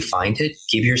how do you find it?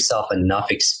 Give yourself enough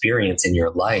experience in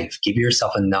your life. Give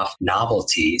yourself enough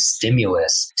novelty,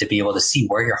 stimulus to be able to see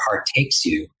where your heart takes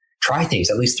you. Try things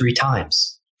at least 3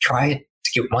 times. Try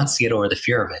it once to get over the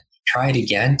fear of it. Try it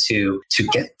again to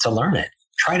learn it.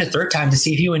 try it a third time to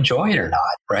see if you enjoy it or not,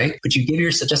 right? But you give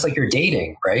yourself, just like you're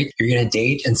dating, right? You're going to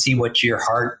date and see what your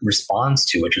heart responds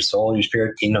to, what your soul, your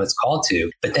spirit, it's called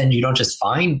to. But then you don't just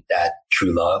find that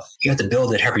true love. You have to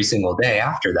build it every single day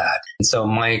after that. And so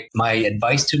my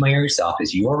advice to my younger self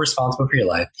is you are responsible for your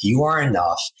life. You are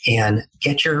enough, and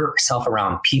get yourself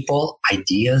around people,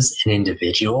 ideas, and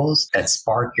individuals that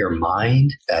spark your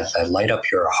mind, that light up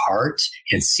your heart,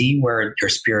 and see where your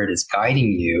spirit is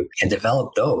guiding you and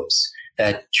develop those.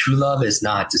 That true love is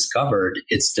not discovered,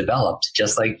 it's developed,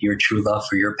 just like your true love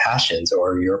for your passions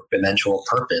or your eventual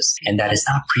purpose. And that is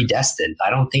not predestined. I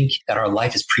don't think that our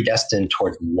life is predestined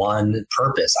towards one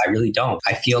purpose. I really don't.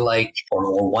 I feel like,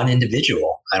 or one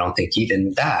individual, I don't think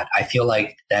even that. I feel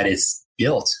like that is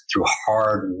built through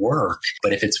hard work.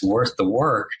 But if it's worth the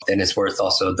work, then it's worth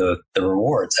also the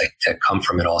rewards that come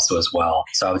from it also as well.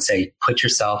 So I would say put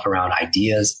yourself around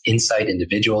ideas, insight,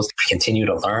 individuals, continue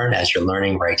to learn as you're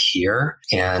learning right here.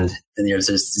 And there's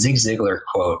this Zig Ziglar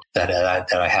quote that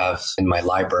I have in my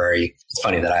library. It's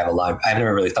funny that I have a library. I've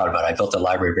never really thought about it. I built a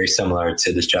library very similar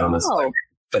to this gentleman's library.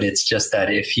 But it's just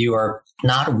that if you are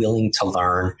not willing to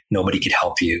learn, nobody could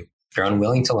help you. If you're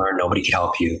unwilling to learn, nobody can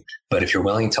help you. But if you're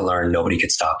willing to learn, nobody can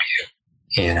stop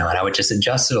you. And I would just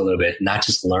adjust it a little bit, not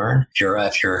just learn.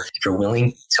 If you're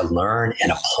willing to learn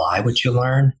and apply what you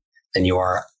learn, then you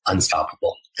are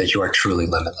unstoppable, that you are truly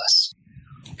limitless.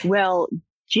 Well,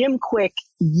 Jim Kwik,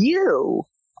 you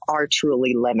are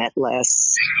truly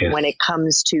limitless when it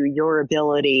comes to your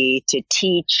ability to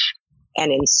teach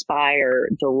and inspire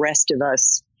the rest of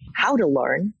us how to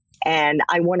learn. And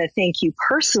I want to thank you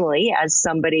personally as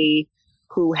somebody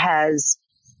who has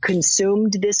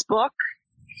consumed this book,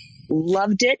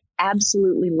 loved it,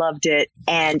 absolutely loved it,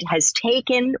 and has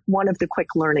taken one of the Kwik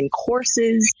Learning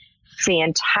courses.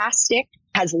 Fantastic.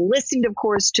 Has listened, of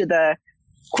course, to the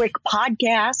Kwik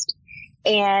podcast.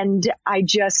 And I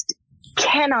just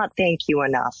cannot thank you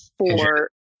enough for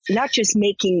not just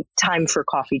making time for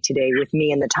coffee today with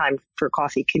me and the Time for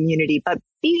Coffee community, but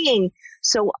being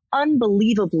so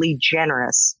unbelievably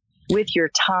generous with your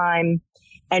time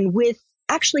and with,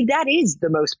 actually, that is the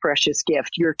most precious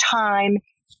gift, your time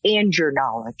and your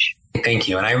knowledge. Thank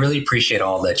you. And I really appreciate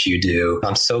all that you do.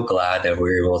 I'm so glad that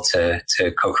we're able to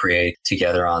co-create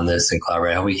together on this and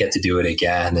collaborate. I hope we get to do it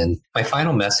again. And my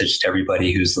final message to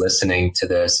everybody who's listening to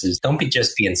this is don't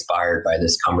just be inspired by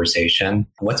this conversation.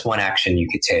 What's one action you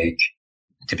could take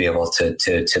to be able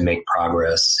to make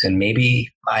progress? And maybe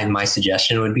my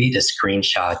suggestion would be to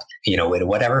screenshot, in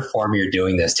whatever form you're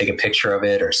doing this, take a picture of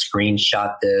it or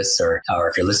screenshot this, or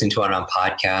if you're listening to it on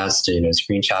podcast,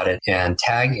 screenshot it and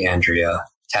tag Andrea,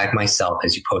 tag myself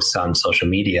as you post on social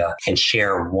media, and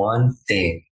share one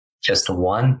thing, just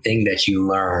one thing that you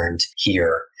learned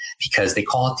here, because they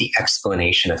call it the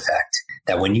explanation effect,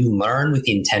 that when you learn with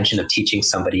the intention of teaching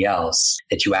somebody else,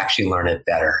 that you actually learn it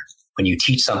better. When you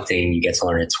teach something, you get to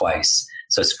learn it twice.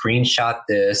 So screenshot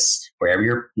this wherever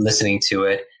you're listening to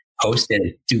it, post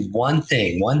it, do one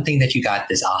thing that you got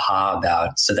this aha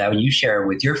about, so that when you share it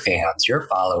with your fans, your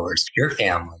followers, your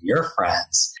family, your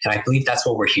friends. And I believe that's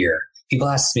what we're here. People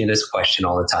ask me this question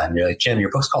all the time. They're like, Jim, your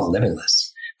book's called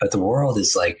Limitless, but the world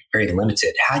is very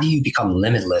limited. How do you become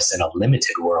limitless in a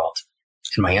limited world?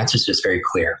 And my answer is just very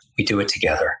clear. We do it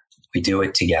together.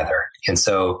 And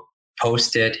so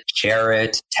post it, share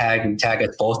it, tag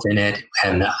us both in it.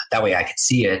 And that way I can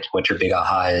see it, what your big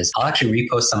aha is. I'll actually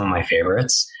repost some of my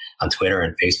favorites on Twitter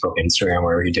and Facebook, Instagram,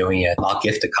 wherever you're doing it. I'll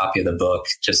gift a copy of the book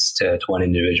just to one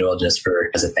individual, just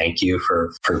as a thank you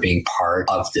for being part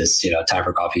of this, Time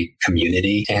for Coffee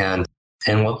community.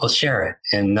 And we'll share it.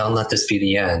 And don't let this be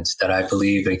the end. That I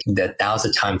believe that now's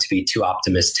the time to be too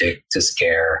optimistic, to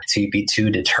scare, to be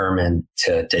too determined,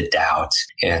 to doubt.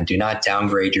 And do not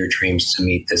downgrade your dreams to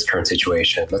meet this current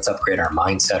situation. Let's upgrade our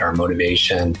mindset, our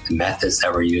motivation, the methods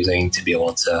that we're using to be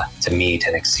able to meet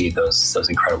and exceed those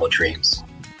incredible dreams.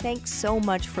 Thanks so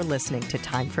much for listening to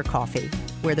Time for Coffee,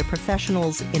 where the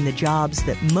professionals in the jobs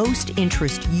that most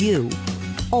interest you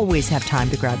always have time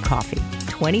to grab coffee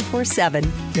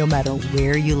 24/7, no matter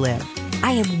where you live.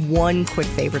 I have one quick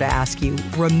favor to ask you.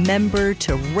 Remember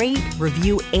to rate,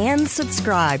 review, and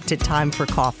subscribe to Time for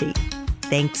Coffee.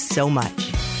 Thanks so much.